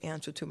hear the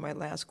answer to my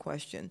last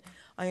question.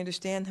 I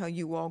understand how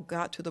you all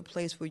got to the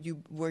place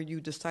where you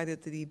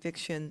decided that the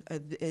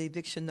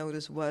eviction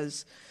notice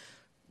was,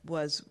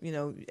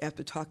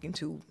 after talking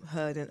to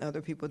HUD and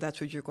other people,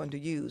 that's what you're going to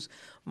use.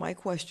 My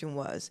question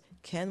was,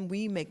 can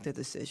we make the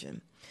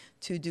decision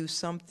to do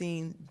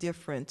something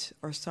different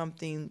or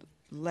something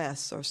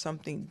less or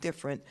something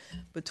different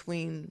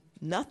between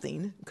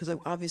nothing, because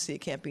obviously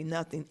it can't be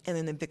nothing, and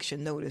an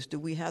eviction notice? Do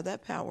we have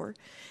that power?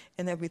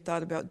 And have we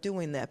thought about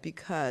doing that?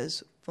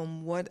 Because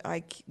from what I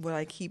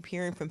keep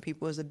hearing from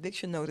people is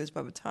eviction notice,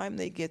 by the time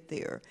they get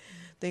there,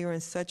 they are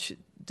in such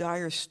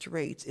dire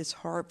straits. It's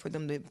hard for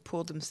them to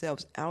pull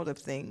themselves out of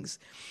things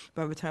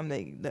by the time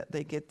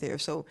they get there.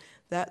 So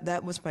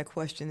that was my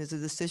question, is a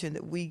decision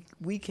that we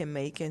can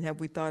make, and have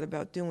we thought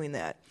about doing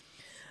that?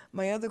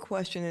 My other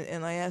question,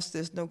 and I ask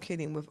this, no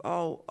kidding, with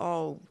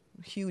all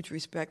huge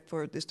respect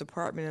for this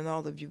department and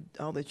all that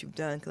you've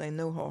done, because I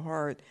know how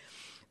hard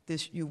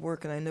you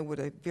work, and I know what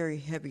a very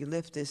heavy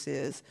lift this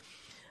is.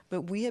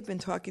 But we have been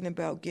talking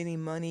about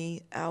getting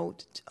money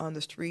out on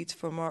the streets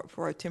for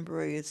our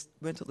temporary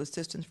rental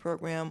assistance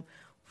program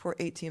for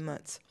 18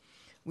 months.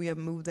 We have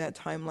moved that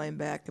timeline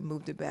back and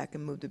moved it back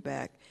and moved it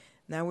back.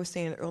 Now we're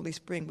saying early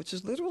spring, which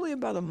is literally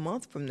about a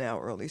month from now,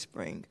 early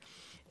spring.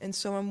 And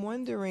so I'm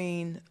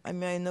wondering, I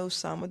mean, I know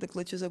some of the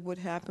glitches of what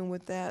happened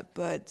with that,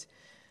 but,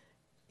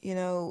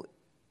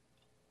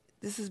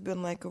 this has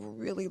been like a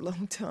really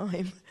long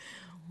time.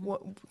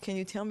 Can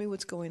you tell me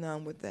what's going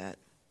on with that?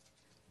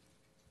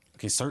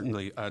 Okay,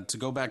 certainly. To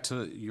go back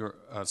to your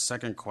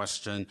second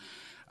question,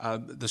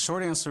 the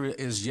short answer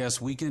is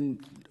yes, we can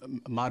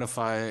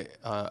modify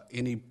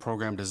any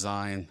program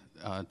design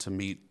to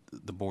meet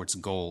the board's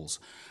goals.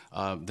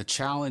 The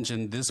challenge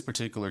in this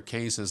particular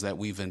case is that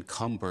we've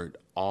encumbered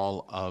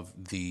all of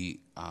the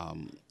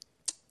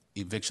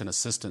eviction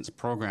assistance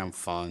program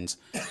funds,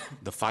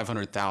 the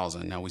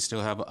 $500,000. Now, we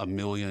still have $1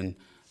 million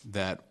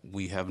that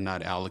we have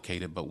not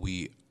allocated, but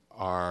we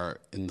are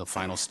in the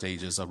final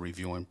stages of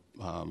reviewing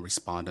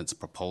respondents'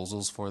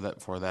 proposals for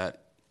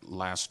that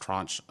last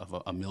tranche of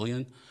 $1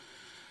 million.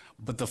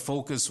 But the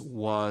focus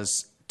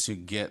was to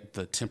get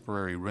the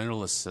temporary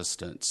rental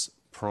assistance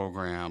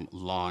program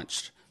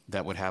launched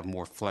that would have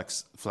more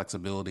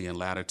flexibility and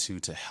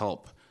latitude to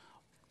help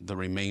the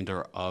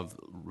remainder of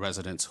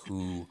residents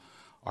who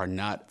are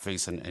not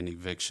facing an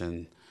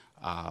eviction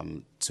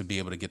to be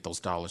able to get those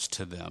dollars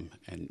to them.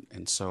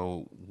 And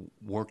so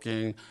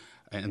working,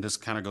 and this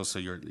kind of goes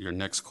to your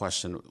next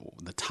question,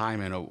 the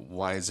timing of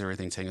why is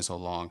everything taking so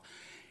long?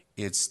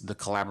 It's the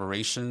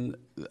collaboration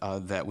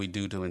that we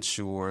do to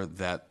ensure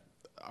that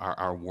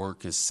our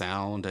work is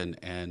sound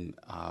and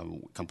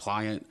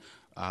compliant.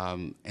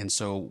 And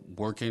so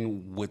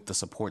working with the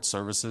support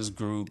services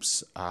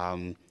groups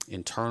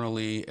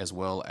internally, as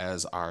well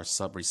as our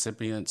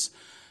subrecipients,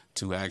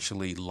 to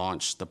actually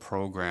launch the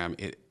program,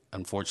 it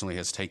unfortunately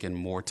has taken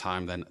more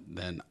time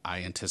than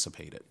I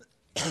anticipated.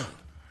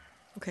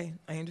 Okay,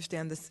 I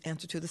understand this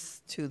answer to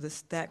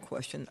that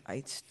question.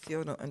 I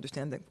still don't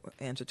understand the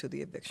answer to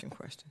the eviction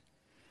question.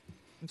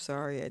 I'm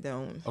sorry, I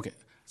don't. Okay,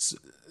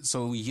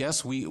 so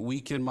yes,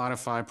 we can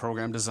modify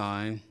program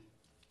design.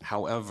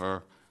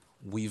 However,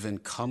 we've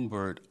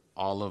encumbered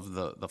all of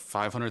the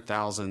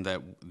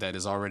 $500,000 that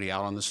is already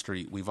out on the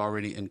street. We've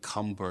already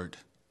encumbered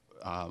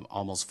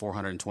almost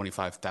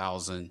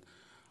 $425,000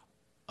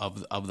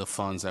 of the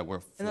funds that were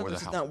for the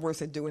house. It's not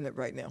worth it doing it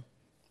right now.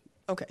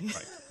 Okay.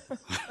 Right.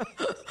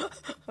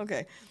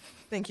 Okay.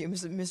 Thank you,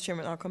 Mr.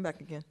 Chairman. I'll come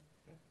back again.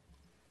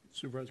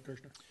 Supervisor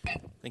Kirshner.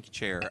 Thank you,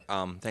 Chair.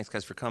 Thanks,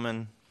 guys, for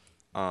coming.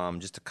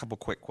 Just a couple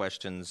quick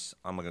questions.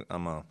 I'm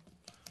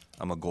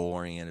I'm a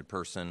goal-oriented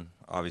person.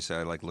 Obviously,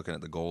 I like looking at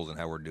the goals and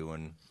how we're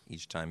doing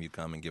each time you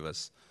come and give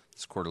us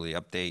this quarterly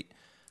update.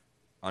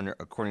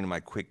 According to my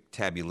quick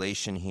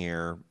tabulation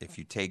here, if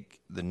you take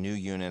the new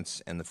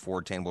units and the 4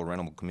 attainable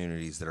rentable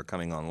communities that are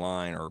coming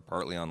online or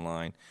partly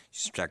online, you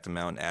subtract them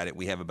out and add it,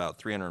 we have about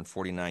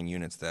 349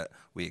 units that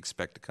we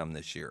expect to come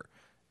this year.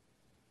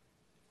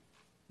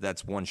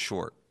 That's one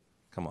short.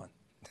 Come on.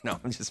 No,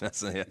 I'm just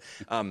messing with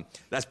you.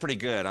 That's pretty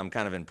good. I'm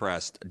kind of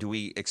impressed. Do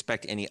we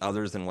expect any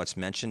others than what's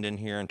mentioned in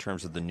here in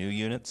terms of the new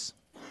units?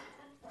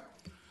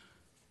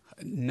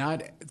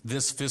 Not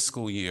this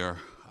fiscal year.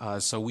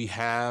 So we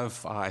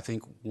have, I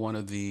think one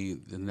of the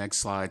next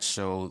slides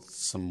show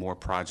some more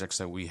projects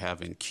that we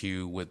have in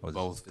queue with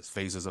both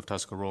phases of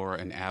Tuscarora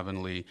and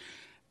Avonlea.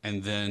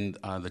 And then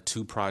the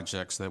 2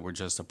 projects that were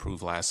just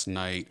approved last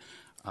night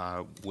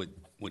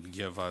would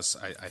give us,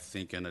 I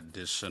think, an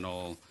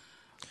additional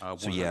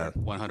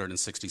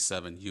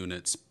 167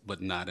 units,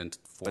 but not in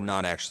but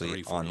not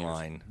actually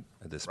online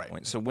at this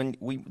point. So when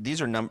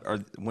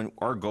when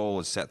our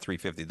goal is set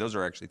 350, those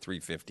are actually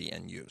 350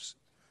 in use.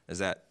 Is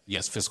that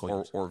yes, fiscal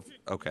year? Or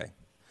okay,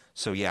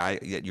 so yeah,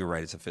 you're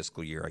right. It's a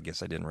fiscal year. I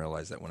guess I didn't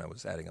realize that when I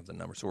was adding up the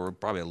numbers. So we're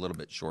probably a little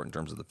bit short in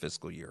terms of the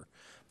fiscal year,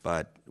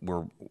 but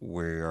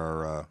we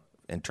are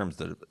in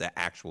terms of the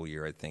actual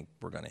year. I think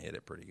we're going to hit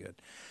it pretty good.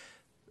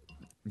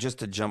 Just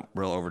to jump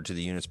real over to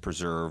the units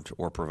preserved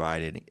or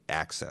provided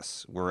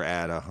access, we're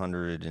at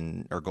 100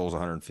 and our goal is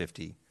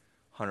 150,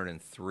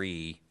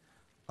 103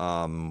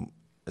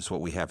 is what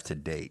we have to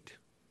date.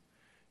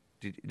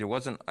 There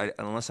wasn't,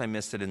 unless I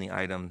missed it in the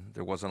item,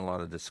 there wasn't a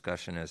lot of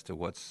discussion as to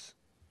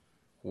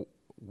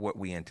what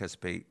we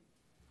anticipate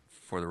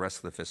for the rest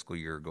of the fiscal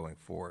year going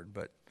forward.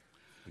 But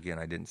again,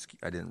 I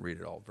didn't read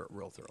it all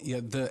real thoroughly. Yeah,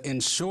 in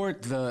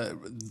short,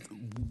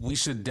 we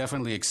should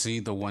definitely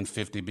exceed the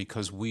 150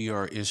 because we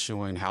are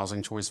issuing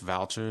housing choice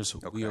vouchers.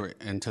 Okay. We are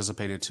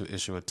anticipated to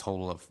issue a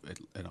total of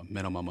at a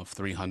minimum of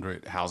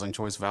 300 housing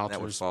choice vouchers.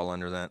 That would fall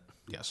under that?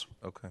 Yes.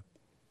 Okay.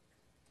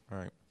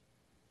 All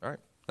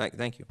right.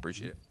 Thank you.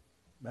 Appreciate it.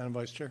 Madam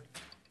Vice Chair.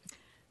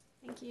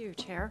 Thank you,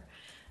 Chair.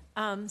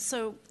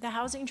 So the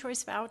housing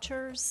choice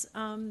vouchers,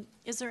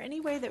 is there any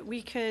way that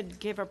we could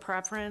give a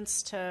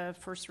preference to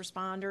first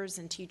responders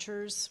and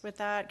teachers with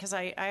that? Because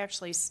I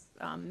actually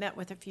met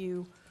with a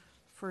few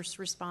first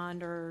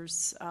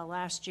responders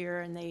last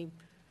year, and they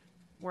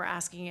were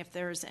asking if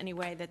there's any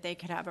way that they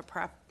could have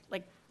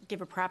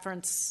give a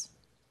preference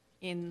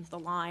in the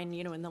line,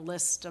 in the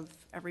list of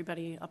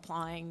everybody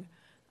applying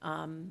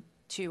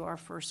to our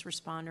first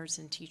responders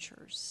and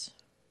teachers.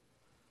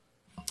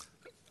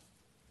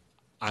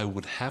 I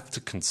would have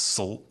to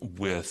consult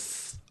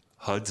with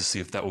HUD to see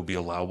if that would be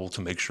allowable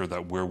to make sure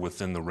that we're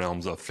within the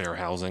realms of fair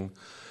housing,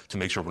 to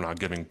make sure we're not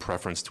giving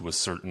preference to a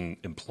certain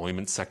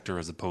employment sector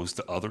as opposed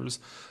to others.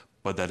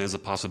 But that is a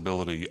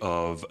possibility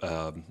of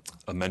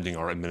amending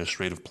our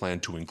administrative plan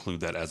to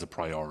include that as a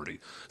priority.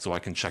 So I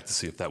can check to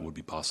see if that would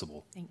be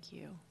possible. Thank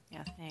you.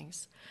 Yeah,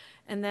 thanks.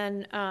 And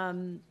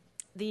then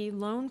the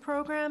loan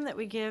program that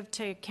we give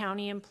to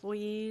county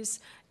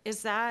employees,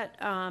 is that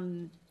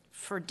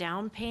for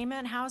down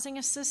payment housing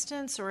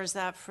assistance, or is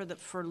that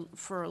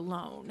for a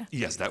loan?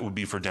 Yes, that would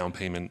be for down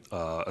payment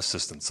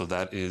assistance. So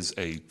that is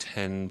a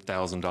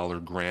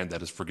 $10,000 grant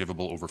that is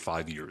forgivable over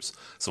 5 years.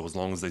 So as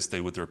long as they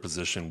stay with their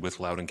position with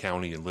Loudoun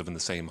County and live in the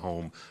same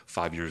home,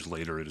 5 years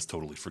later, it is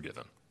totally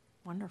forgiven.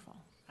 Wonderful.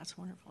 That's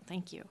wonderful.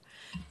 Thank you.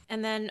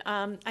 And then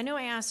I know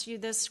I asked you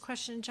this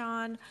question,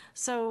 John.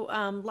 So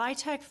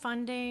LIHTC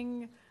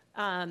funding,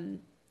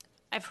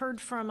 I've heard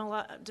from a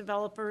lot of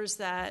developers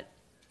that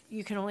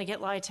you can only get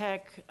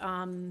LIHTC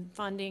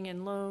funding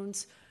and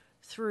loans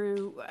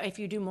through if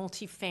you do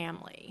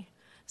multifamily.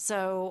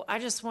 So I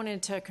just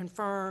wanted to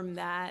confirm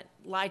that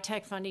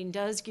LIHTC funding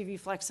does give you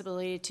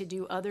flexibility to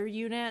do other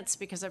units,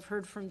 because I've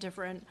heard from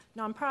different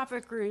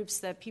nonprofit groups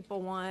that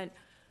people want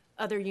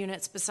other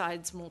units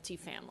besides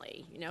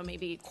multifamily,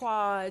 maybe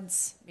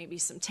quads, maybe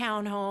some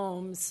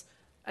townhomes,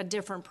 a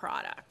different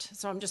product.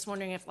 So I'm just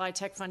wondering if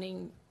LIHTC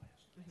funding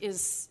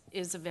is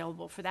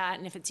available for that,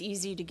 and if it's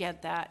easy to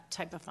get that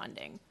type of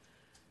funding.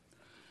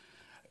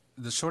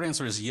 The short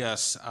answer is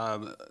yes.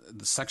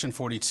 The Section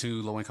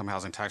 42 low-income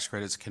housing tax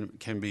credits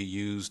can be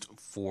used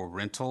for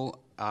rental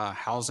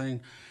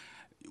housing.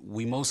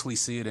 We mostly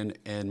see it in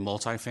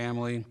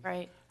multifamily.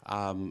 Right.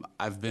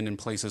 I've been in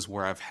places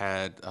where I've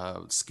had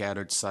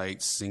scattered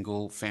site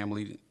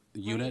single-family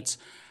units.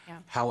 Yeah.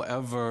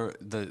 However,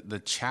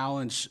 the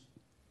challenge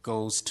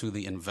goes to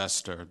the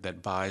investor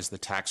that buys the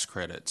tax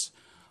credits.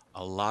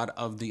 A lot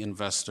of the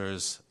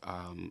investors,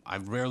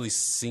 I've rarely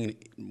seen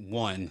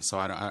one, so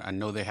I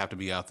know they have to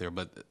be out there,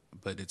 but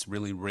it's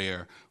really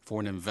rare for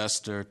an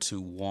investor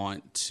to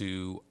want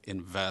to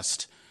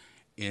invest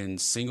in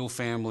single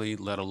family,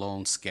 let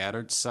alone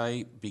scattered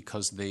site,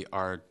 because they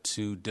are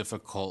too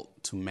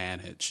difficult to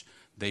manage.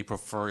 They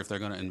prefer, if they're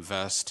going to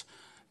invest,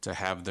 to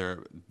have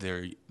their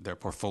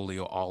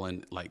portfolio all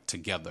in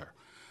together.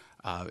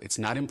 It's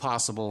not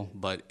impossible,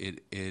 but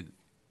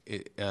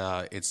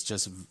it's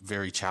just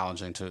very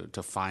challenging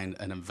to find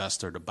an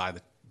investor to buy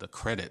the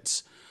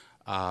credits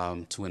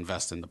to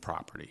invest in the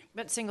property.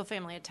 But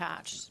single-family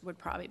attached would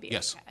probably be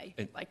Yes.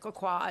 okay, like a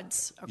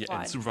quads, a Yeah, quad.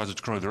 and Supervisor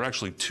Chacon, there are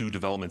actually 2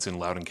 developments in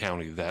Loudoun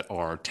County that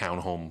are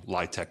townhome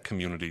LIHTC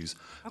communities,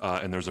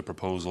 and there's a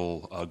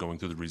proposal going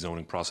through the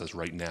rezoning process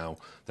right now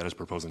that is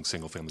proposing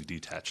single-family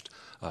detached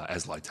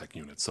as LIHTC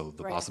units. So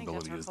the Right,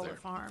 possibility I think is that's our there.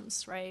 Fuller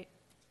Farms, right?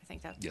 I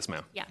think that. Yes,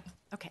 ma'am. Yeah,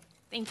 okay,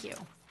 thank you.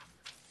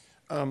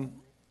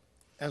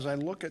 As I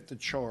look at the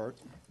chart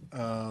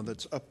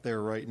that's up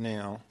there right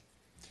now,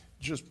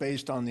 just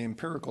based on the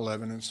empirical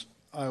evidence,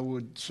 I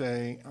would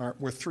say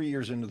we're 3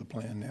 years into the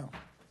plan now,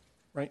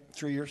 right?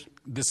 3 years?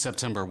 This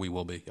September, we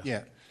will be.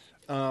 Yeah.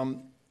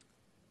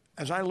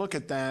 As I look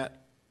at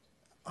that,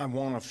 I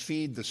want to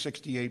feed the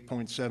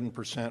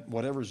 68.7%.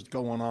 Whatever's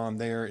going on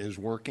there is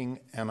working,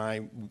 and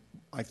I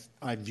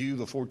view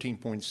the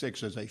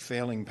 14.6 as a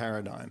failing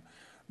paradigm.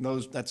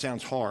 That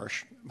sounds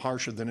harsh,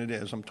 harsher than it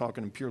is. I'm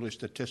talking in purely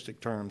statistical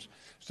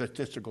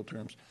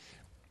terms.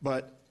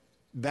 But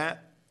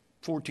that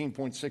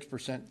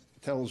 14.6%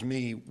 tells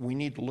me we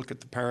need to look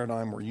at the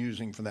paradigm we're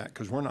using for that,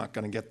 because we're not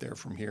going to get there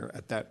from here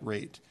at that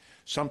rate.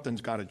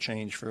 Something's got to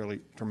change fairly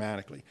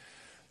dramatically.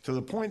 To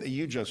the point that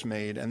you just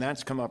made, and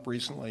that's come up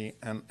recently,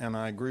 and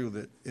I agree with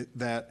it,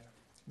 that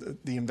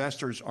the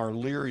investors are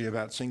leery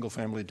about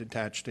single-family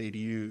detached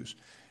ADUs.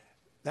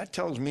 That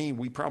tells me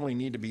we probably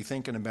need to be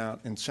thinking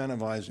about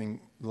incentivizing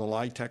the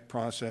LIHTC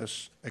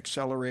process,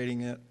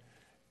 accelerating it,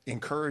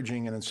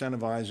 encouraging and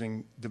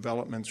incentivizing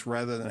developments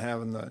rather than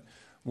having the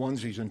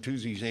onesies and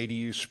twosies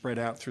ADUs spread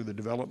out through the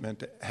development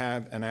to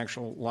have an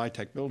actual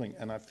LIHTC building.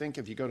 And I think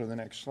if you go to the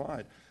next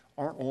slide,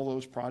 aren't all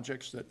those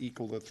projects that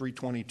equal the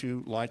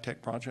 322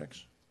 LIHTC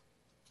projects?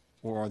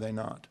 Or are they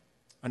not?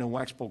 I know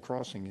Waxbow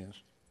Crossing is.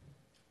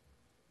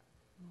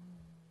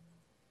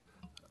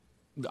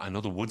 I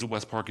know the Woods at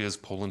West Park is,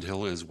 Poland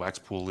Hill is,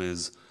 Waxpool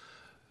is.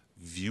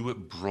 View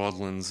at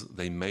Broadlands,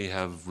 they may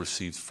have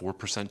received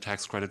 4%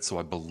 tax credit, so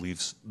I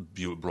believe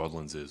View at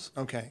Broadlands is.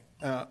 Okay.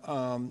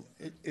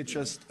 It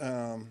just,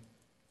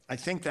 I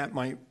think that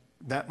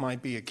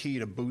might be a key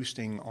to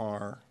boosting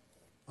our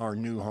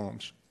new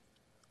homes.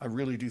 I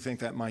really do think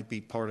that might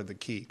be part of the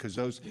key, because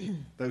those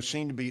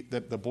seem to be,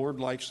 the board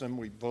likes them,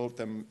 we vote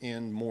them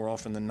in more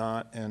often than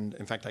not, and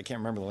in fact, I can't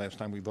remember the last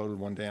time we voted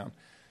one down.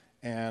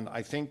 And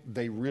I think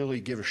they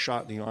really give a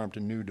shot in the arm to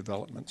new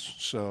developments.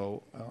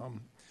 So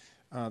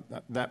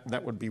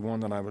that would be one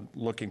that I would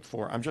looking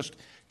for. I'm just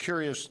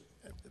curious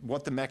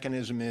what the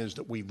mechanism is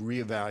that we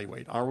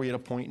reevaluate. Are we at a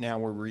point now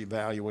where we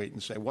reevaluate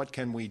and say, what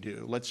can we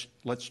do?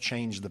 Let's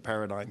change the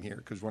paradigm here,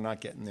 because we're not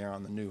getting there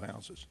on the new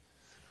houses.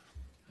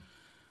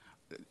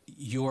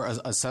 Your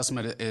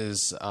assessment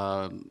is,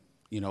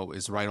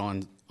 is right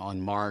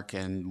on mark,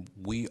 and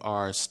we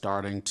are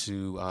starting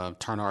to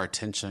turn our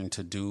attention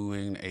to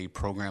doing a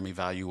program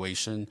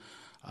evaluation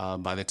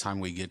by the time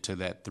we get to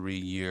that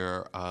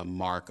 3-year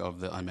mark of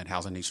the Unmet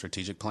Housing Needs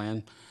Strategic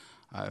Plan.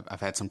 I've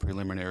had some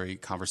preliminary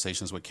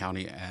conversations with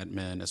county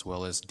admin as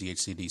well as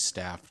DHCD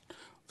staff.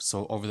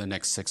 So over the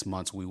next 6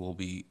 months, we will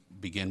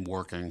begin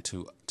working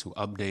to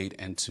update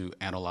and to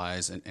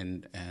analyze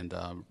and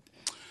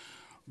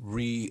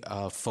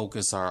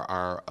refocus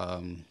our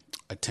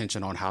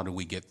attention on how do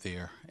we get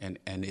there, and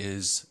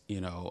is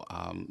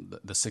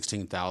the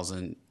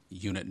 16,000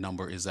 unit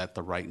number, is that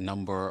the right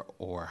number,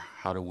 or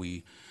how do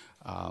we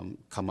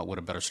come up with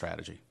a better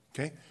strategy?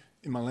 Okay.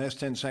 In my last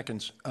 10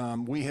 seconds,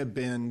 we have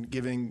been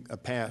giving a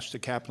pass to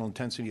capital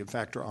intensity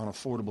factor on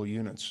affordable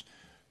units,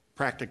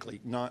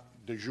 practically, not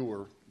de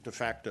jure, de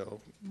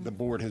facto. The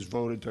board has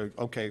voted to,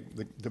 okay,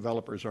 the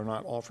developers are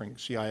not offering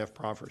CIF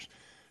proffers.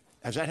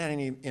 Has that had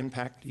any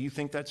impact? Do you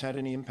think that's had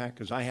any impact?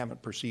 Because I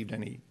haven't perceived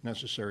any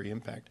necessary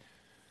impact.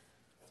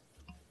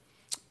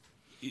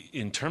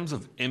 In terms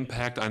of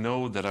impact, I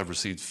know that I've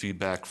received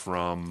feedback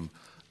from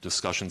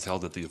discussions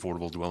held at the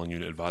Affordable Dwelling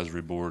Unit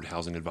Advisory Board,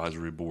 Housing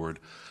Advisory Board,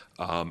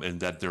 and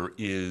that there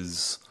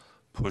is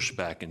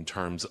pushback in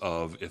terms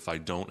of, if I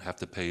don't have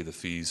to pay the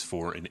fees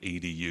for an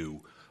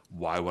ADU,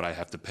 why would I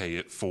have to pay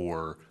it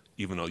for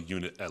even a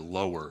unit at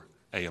lower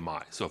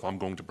AMI? So if I'm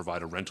going to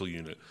provide a rental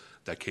unit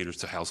that caters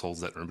to households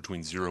that earn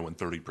between 0 and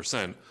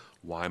 30%,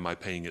 why am I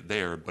paying it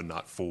there but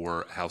not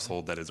for a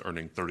household that is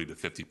earning 30 to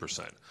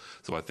 50%?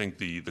 So I think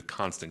the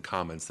constant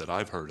comments that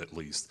I've heard, at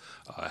least,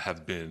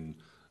 have been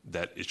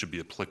that it should be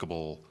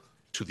applicable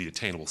to the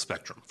attainable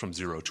spectrum from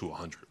 0 to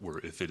 100, where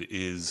if it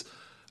is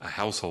a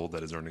household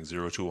that is earning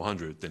 0 to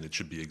 100, then it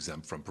should be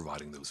exempt from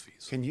providing those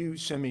fees. Can you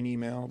send me an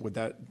email with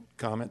that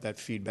comment, that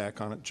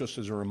feedback on it, just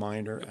as a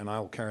reminder, and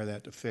I'll carry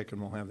that to FIC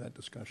and we'll have that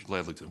discussion.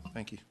 Gladly to.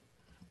 Thank you.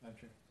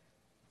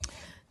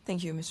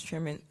 Thank you, Mr.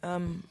 Chairman.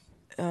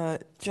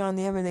 John,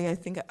 the other day I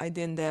think I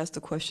didn't ask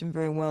the question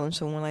very well, and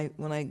so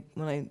when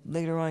I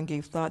later on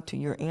gave thought to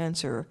your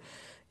answer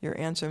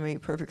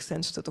made perfect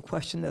sense to the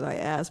question that I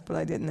asked, but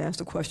I didn't ask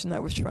the question I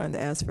was trying to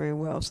ask very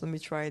well. So let me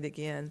try it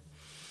again.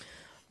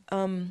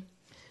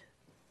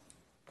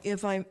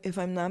 If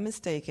I'm not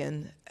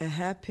mistaken, a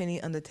half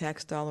penny on the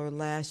tax dollar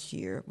last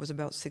year was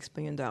about $6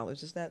 billion.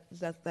 Is that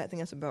I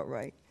think that's about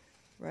right,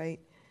 right?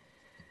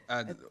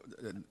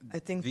 I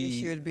think this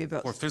year it'd be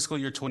about For fiscal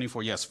year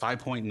 '24, yes,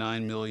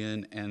 5.9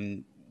 million,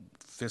 and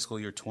fiscal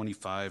year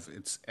 '25,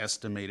 it's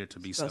estimated to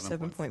be about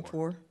 7.4.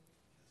 7.4.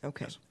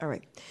 Okay, all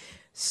right.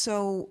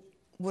 So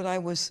what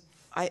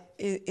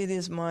it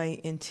is my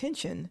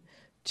intention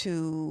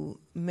to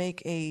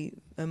make a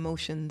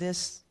motion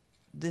this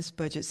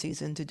budget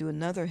season to do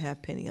another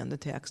half penny on the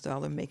tax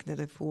dollar, making it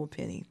a full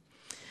penny.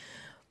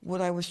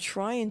 What I was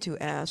trying to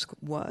ask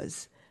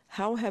was,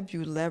 how have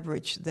you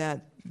leveraged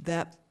that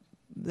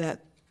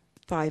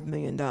 $5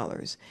 million?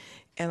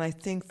 And I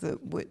think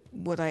that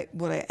what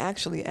I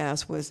actually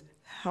asked was,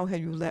 how have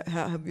you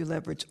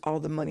leveraged all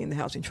the money in the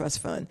housing trust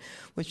fund,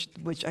 which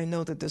I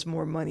know that there's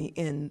more money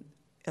in,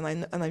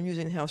 and I'm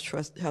using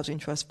housing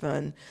trust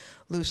fund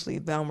loosely.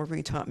 Val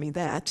Marie taught me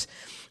that,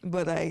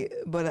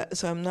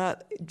 so I'm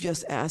not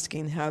just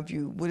asking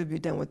what have you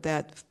done with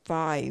that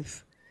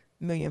 $5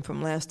 million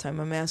from last time.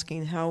 I'm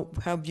asking how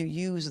have you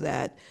used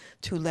that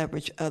to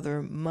leverage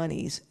other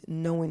monies,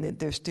 knowing that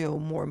there's still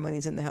more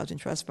monies in the housing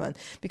trust fund,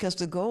 because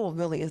the goal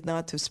really is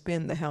not to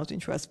spend the housing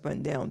trust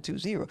fund down to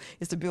zero,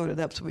 it's to build it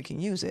up so we can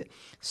use it.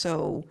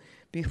 So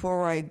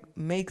before I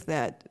make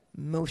that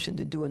motion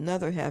to do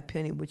another half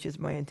penny, which is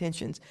my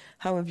intentions,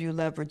 how have you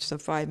leveraged the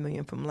 $5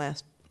 million from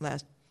last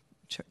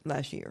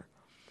year?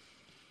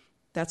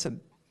 That's a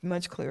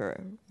much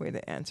clearer way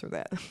to answer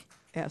that.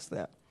 Ask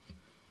that.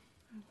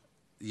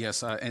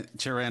 Yes, and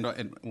Chair Randall,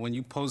 and when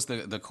you posed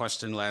the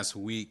question last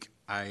week,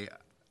 I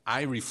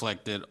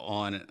reflected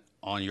on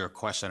your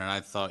question, and I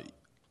thought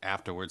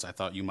afterwards, I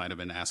thought you might have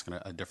been asking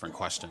a different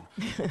question.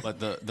 But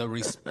the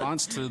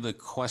response to the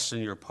question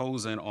you're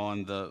posing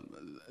on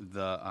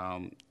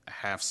the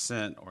half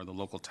cent or the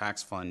local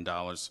tax fund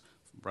dollars,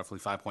 roughly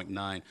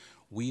 5.9,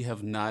 we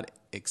have not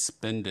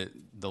expended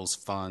those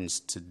funds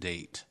to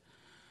date.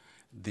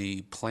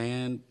 The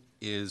plan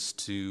is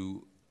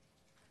to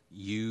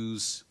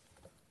use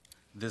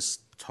this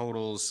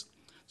totals,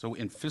 so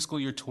in fiscal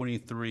year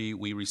 '23,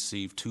 we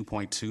received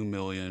 $2.2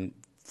 million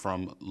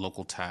from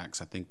local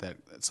tax. I think that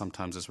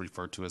sometimes is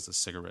referred to as the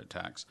cigarette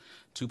tax.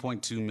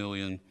 $2.2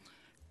 million.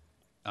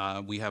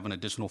 We have an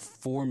additional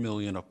 $4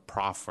 million of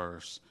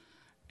proffers,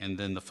 and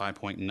then the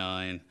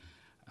 5.9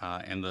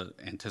 and the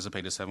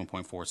anticipated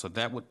 7.4. So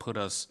that would put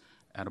us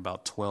at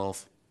about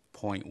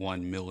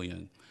 12.1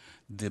 million.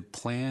 The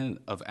plan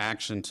of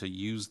action to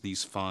use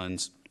these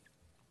funds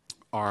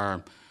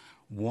are,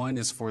 one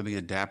is for the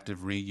adaptive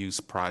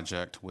reuse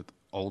project with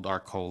Old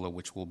Arcola,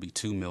 which will be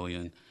 $2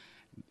 million.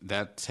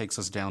 That takes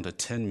us down to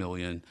 $10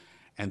 million.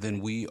 And then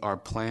we are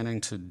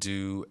planning to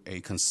do a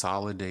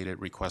consolidated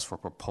request for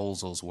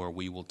proposals where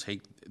we will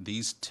take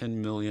these $10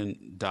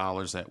 million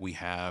that we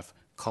have,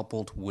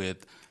 coupled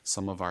with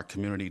some of our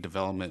community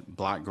development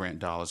block grant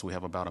dollars. We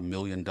have about $1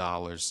 million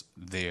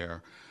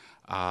there.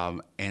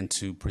 And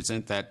to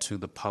present that to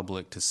the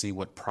public to see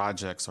what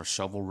projects are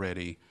shovel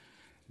ready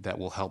that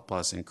will help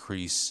us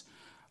increase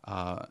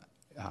our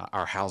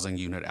housing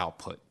unit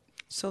output.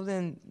 So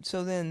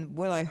then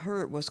what I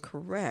heard was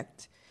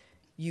correct.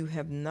 You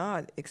have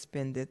not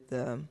expended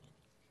the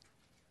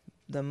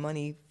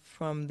money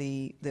from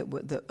the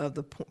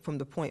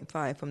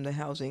 0.5 from the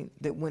housing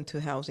that went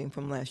to housing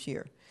from last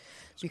year,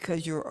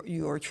 because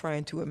you are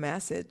trying to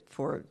amass it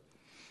for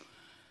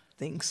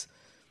things,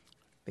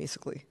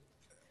 basically.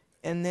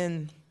 And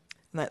then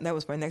that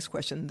was my next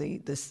question.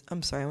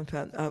 I'm sorry,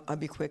 I'll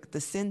be quick.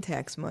 The sin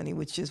tax money,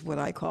 which is what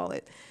I call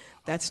it,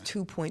 that's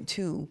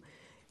 2.2.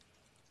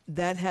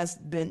 That has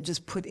been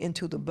just put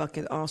into the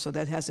bucket also.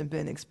 That hasn't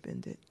been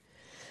expended.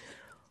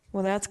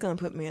 Well, that's going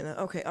to put me in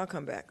okay, I'll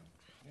come back.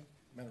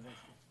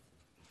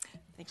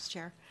 Thanks,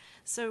 Chair.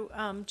 So,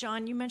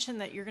 John, you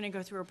mentioned that you're going to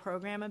go through a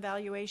program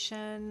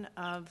evaluation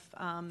of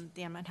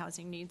the Amendment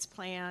Housing Needs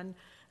Plan.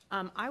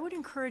 I would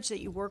encourage that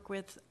you work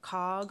with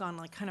COG on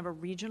like kind of a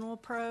regional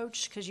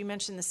approach, because you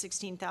mentioned the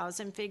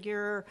 16,000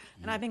 figure,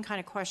 and I've been kind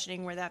of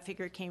questioning where that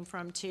figure came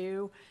from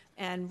too.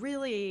 And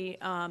really,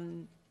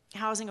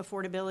 housing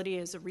affordability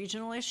is a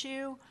regional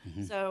issue.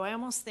 So I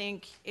almost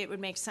think it would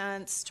make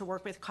sense to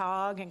work with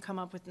COG and come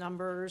up with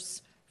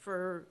numbers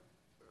for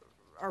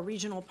our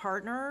regional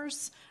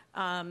partners,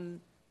 so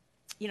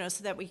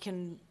that we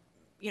can,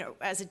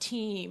 as a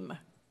team,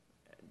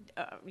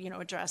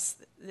 address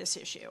this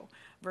issue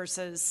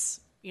versus,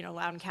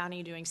 Loudoun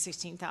County doing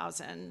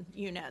 16,000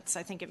 units.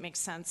 I think it makes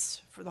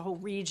sense for the whole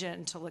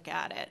region to look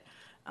at it.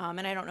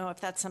 And I don't know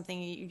if that's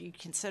something you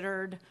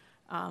considered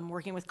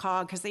working with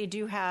COG, because they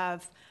do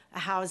have a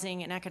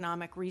housing and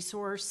economic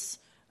resource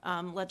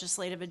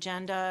legislative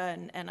agenda,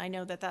 and I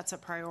know that that's a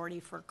priority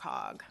for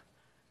COG.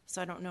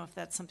 So I don't know if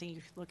that's something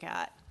you could look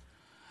at.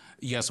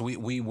 Yes,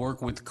 we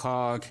work with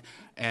COG,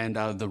 and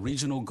the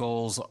regional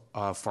goals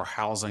for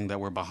housing that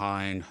we're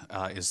behind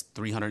is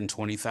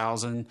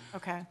 320,000.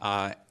 Okay.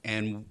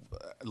 And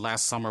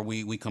last summer,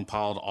 we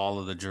compiled all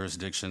of the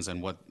jurisdictions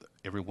and what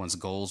everyone's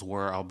goals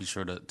were. I'll be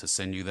sure to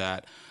send you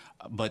that.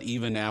 But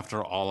even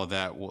after all of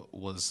that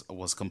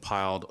was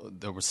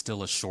compiled, there was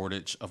still a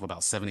shortage of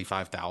about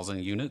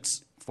 75,000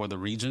 units for the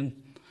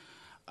region.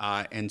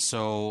 And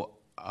so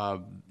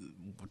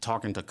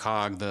talking to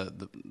COG,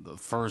 the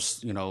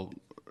first,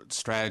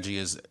 strategy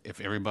is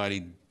if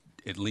everybody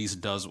at least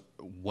does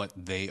what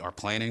they are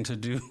planning to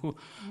do.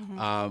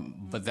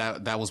 But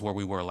that was where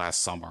we were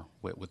last summer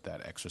with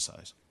that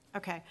exercise.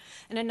 Okay.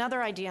 And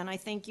another idea, and I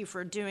thank you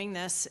for doing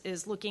this,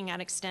 is looking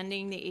at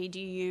extending the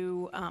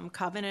ADU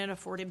covenant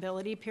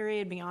affordability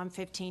period beyond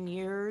 15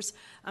 years.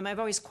 I've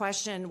always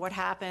questioned what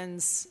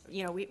happens,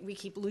 we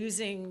keep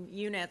losing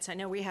units. I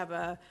know we have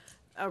a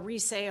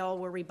resale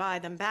where we buy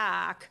them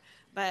back,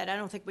 but I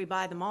don't think we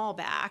buy them all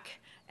back.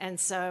 And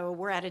so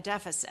we're at a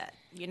deficit,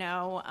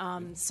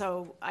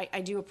 So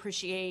I do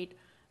appreciate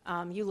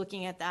you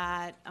looking at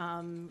that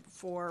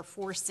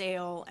for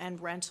sale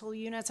and rental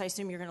units. I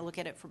assume you're going to look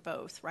at it for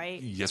both,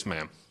 right? Yes,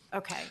 ma'am.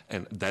 Okay.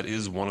 And that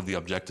is one of the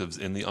objectives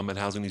in the unmet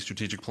housing needs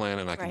strategic plan,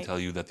 and I can Right. tell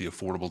you that the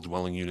Affordable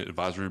Dwelling Unit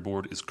Advisory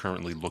Board is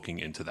currently looking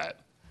into that.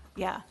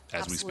 Yeah, As we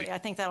absolutely. speak. I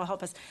think that'll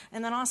help us.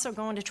 And then also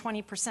going to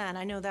 20%.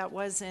 I know that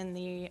was in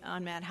the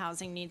unmet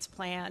housing needs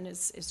plan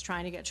is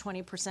trying to get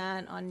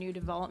 20% on new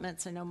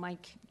developments. I know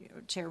Mike,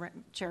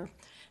 Chair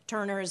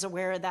Turner is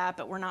aware of that,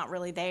 but we're not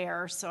really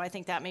there. So I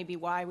think that may be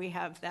why we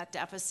have that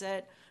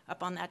deficit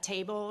up on that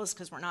table, is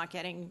because we're not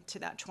getting to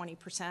that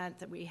 20%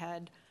 that we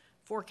had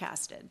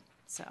forecasted.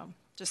 So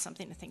just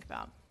something to think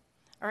about.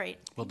 All right.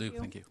 Will do.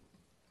 Thank you.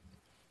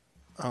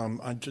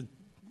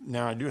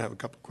 Now I do have a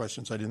couple of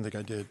questions. I didn't think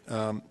I did.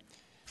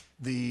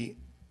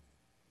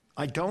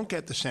 I don't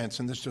get the sense,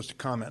 and this is just a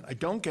comment, I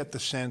don't get the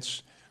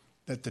sense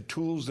that the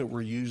tools that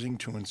we're using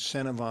to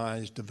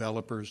incentivize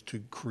developers to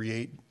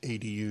create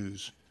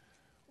ADUs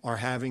are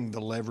having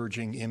the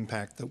leveraging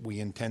impact that we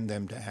intend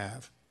them to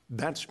have.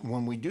 That's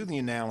when we do the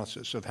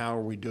analysis of how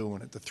are we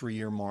doing at the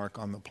 3-year mark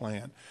on the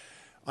plan.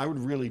 I would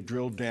really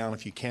drill down,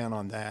 if you can,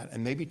 on that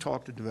and maybe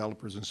talk to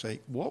developers and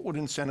say, what would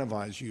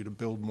incentivize you to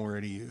build more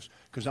ADUs?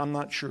 Because I'm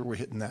not sure we're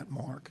hitting that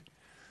mark.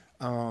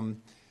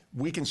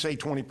 We can say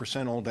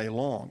 20% all day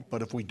long,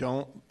 but if we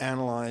don't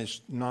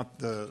analyze not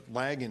the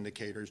lag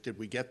indicators, did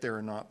we get there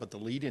or not, but the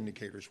lead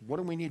indicators, what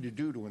do we need to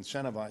do to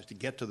incentivize to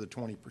get to the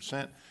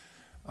 20%?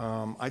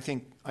 I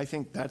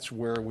think that's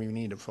where we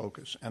need to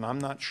focus, and I'm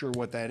not sure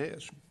what that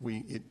is.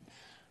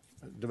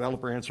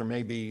 Developer answer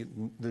may be,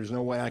 there's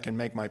no way I can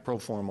make my pro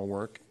forma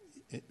work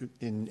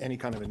in any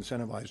kind of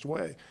incentivized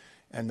way,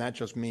 and that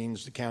just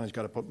means the county's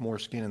got to put more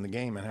skin in the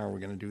game, and how are we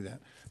going to do that?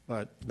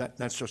 But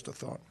that's just a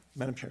thought.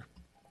 Madam Chair.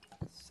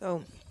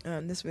 So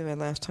this will be my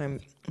last time,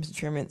 Mr.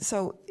 Chairman.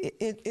 So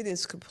it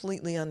is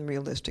completely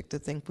unrealistic to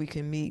think we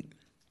can meet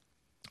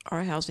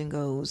our housing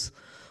goals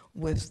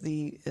with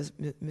the, as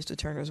Mr.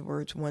 Turner's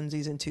words,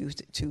 onesies and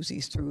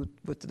twosies through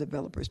what the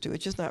developers do.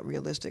 It's just not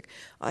realistic.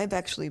 I've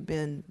actually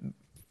been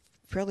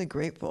fairly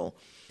grateful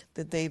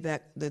that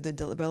the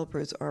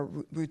developers are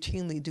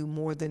routinely do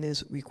more than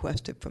is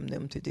requested from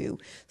them to do.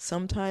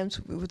 Sometimes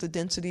with a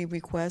density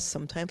request,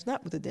 sometimes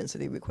not with a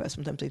density request.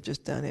 Sometimes they've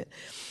just done it.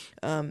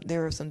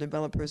 There are some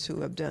developers who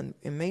have done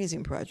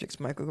amazing projects.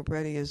 Michael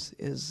Capretti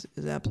is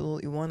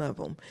absolutely one of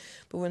them.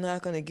 But we're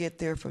not going to get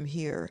there from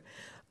here.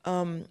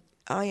 I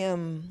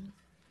am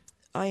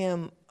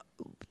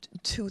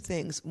two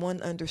things.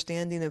 One,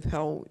 understanding of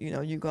how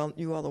you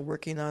all are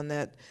working on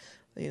that.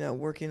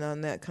 Working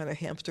on that kind of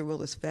hamster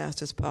wheel as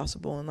fast as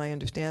possible, and I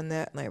understand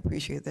that, and I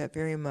appreciate that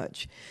very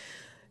much.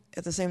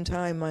 At the same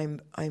time,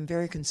 I'm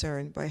very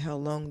concerned by how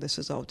long this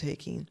is all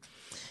taking.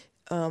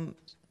 Come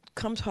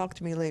talk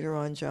to me later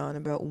on, John,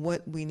 about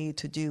what we need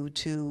to do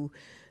to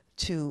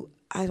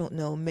I don't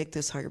know, make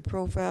this higher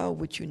profile,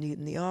 what you need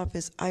in the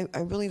office. I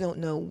really don't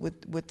know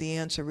what the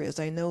answer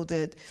is. I know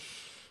that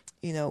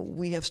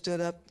we have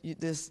stood up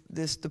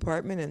this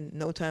department in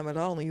no time at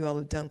all, and you all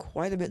have done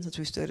quite a bit since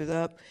we stood it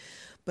up.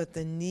 But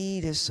the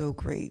need is so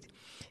great.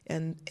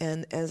 And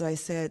as I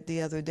said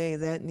the other day,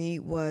 that need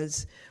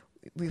was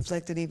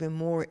reflected even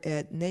more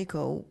at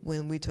NACO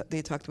when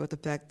they talked about the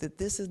fact that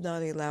this is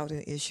not a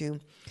Loudoun issue,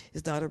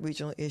 it's not a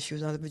regional issue,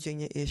 it's not a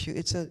Virginia issue.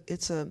 It's a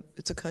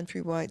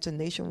countrywide, it's a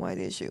nationwide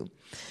issue.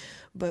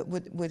 But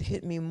what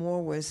hit me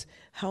more was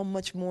how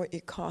much more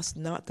it costs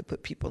not to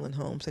put people in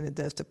homes than it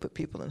does to put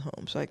people in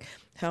homes. Like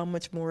how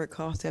much more it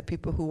costs to have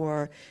people who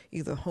are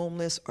either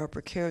homeless or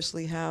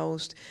precariously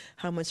housed,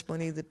 how much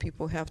money that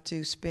people have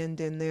to spend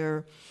in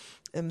their,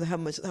 and how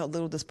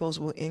little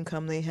disposable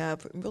income they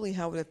have, and really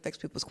how it affects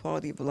people's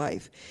quality of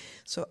life.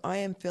 So I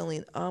am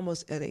feeling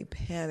almost at a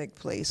panic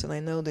place, and I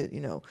know that,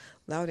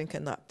 Loudoun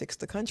cannot fix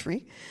the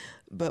country,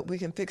 but we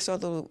can fix our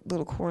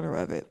little corner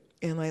of it.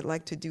 And I'd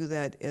like to do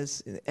that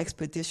as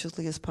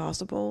expeditiously as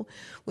possible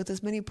with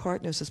as many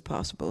partners as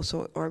possible.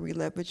 So are we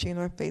leveraging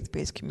our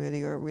faith-based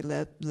community? Are we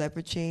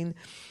leveraging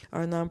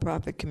our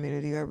nonprofit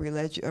community? Who are we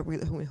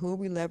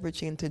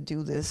leveraging to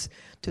do this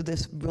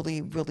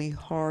really, really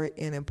hard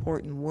and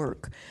important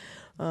work?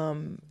 Are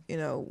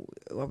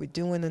we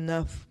doing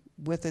enough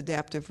with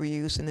adaptive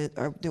reuse? And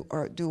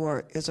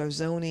is our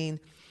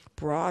zoning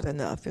broad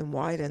enough and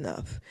wide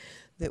enough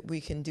that we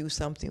can do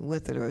something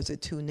with it, or is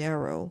it too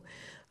narrow?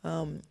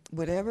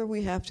 Whatever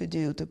we have to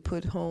do to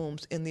put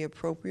homes in the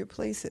appropriate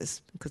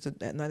places, because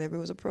not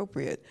everywhere is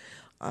appropriate,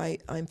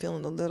 I'm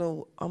feeling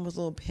almost a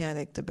little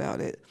panicked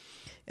about it.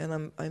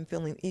 And I'm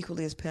feeling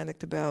equally as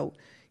panicked about,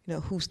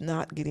 who's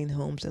not getting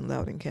homes in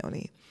Loudoun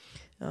County.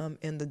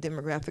 And the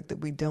demographic that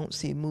we don't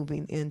see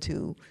moving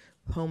into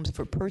homes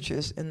for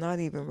purchase, and not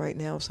even right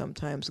now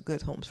sometimes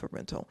good homes for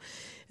rental.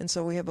 And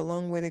so we have a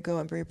long way to go.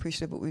 I'm very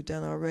appreciative of what we've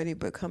done already,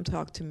 but come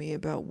talk to me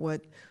about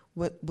what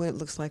it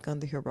looks like on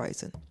the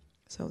horizon.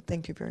 So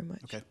thank you very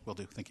much. Okay, will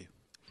do. Thank you.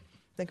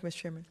 Thank you, Mr.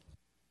 Chairman.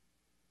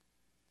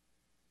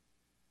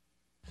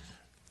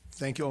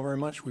 Thank you all very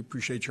much. We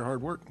appreciate your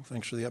hard work.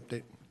 Thanks for the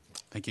update.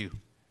 Thank you.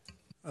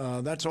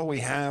 That's all we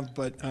have,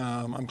 but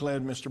I'm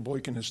glad Mr.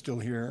 Boykin is still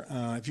here.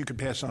 If you could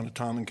pass on to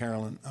Tom and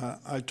Carolyn.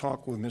 I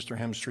talked with Mr.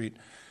 Hemstreet.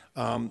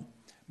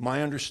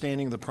 My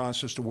understanding of the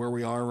process to where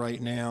we are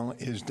right now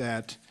is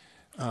that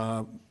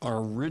our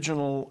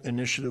original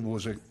initiative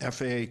was a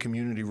FAA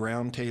Community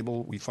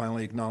Roundtable. We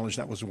finally acknowledged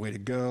that was the way to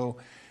go.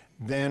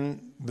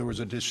 Then there was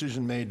a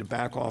decision made to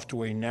back off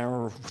to a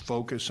narrower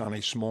focus on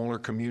a smaller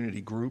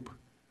community group.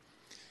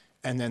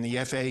 And then the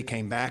FAA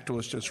came back to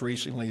us just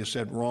recently and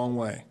said, wrong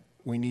way.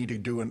 We need to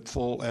do a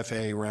full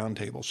FAA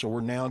roundtable. So we're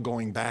now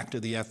going back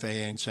to the FAA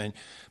and saying,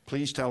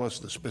 please tell us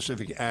the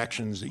specific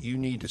actions that you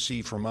need to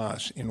see from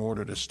us in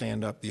order to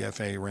stand up the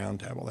FAA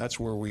roundtable. That's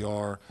where we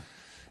are.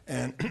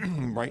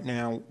 And right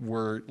now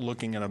we're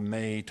looking at a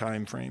May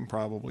timeframe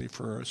probably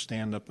for a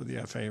stand-up of the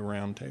FAA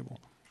roundtable.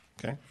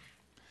 Okay?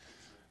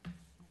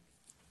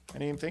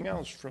 Anything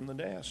else from the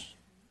dais?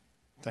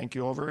 Thank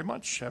you all very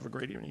much. Have a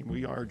great evening.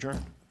 We are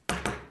adjourned.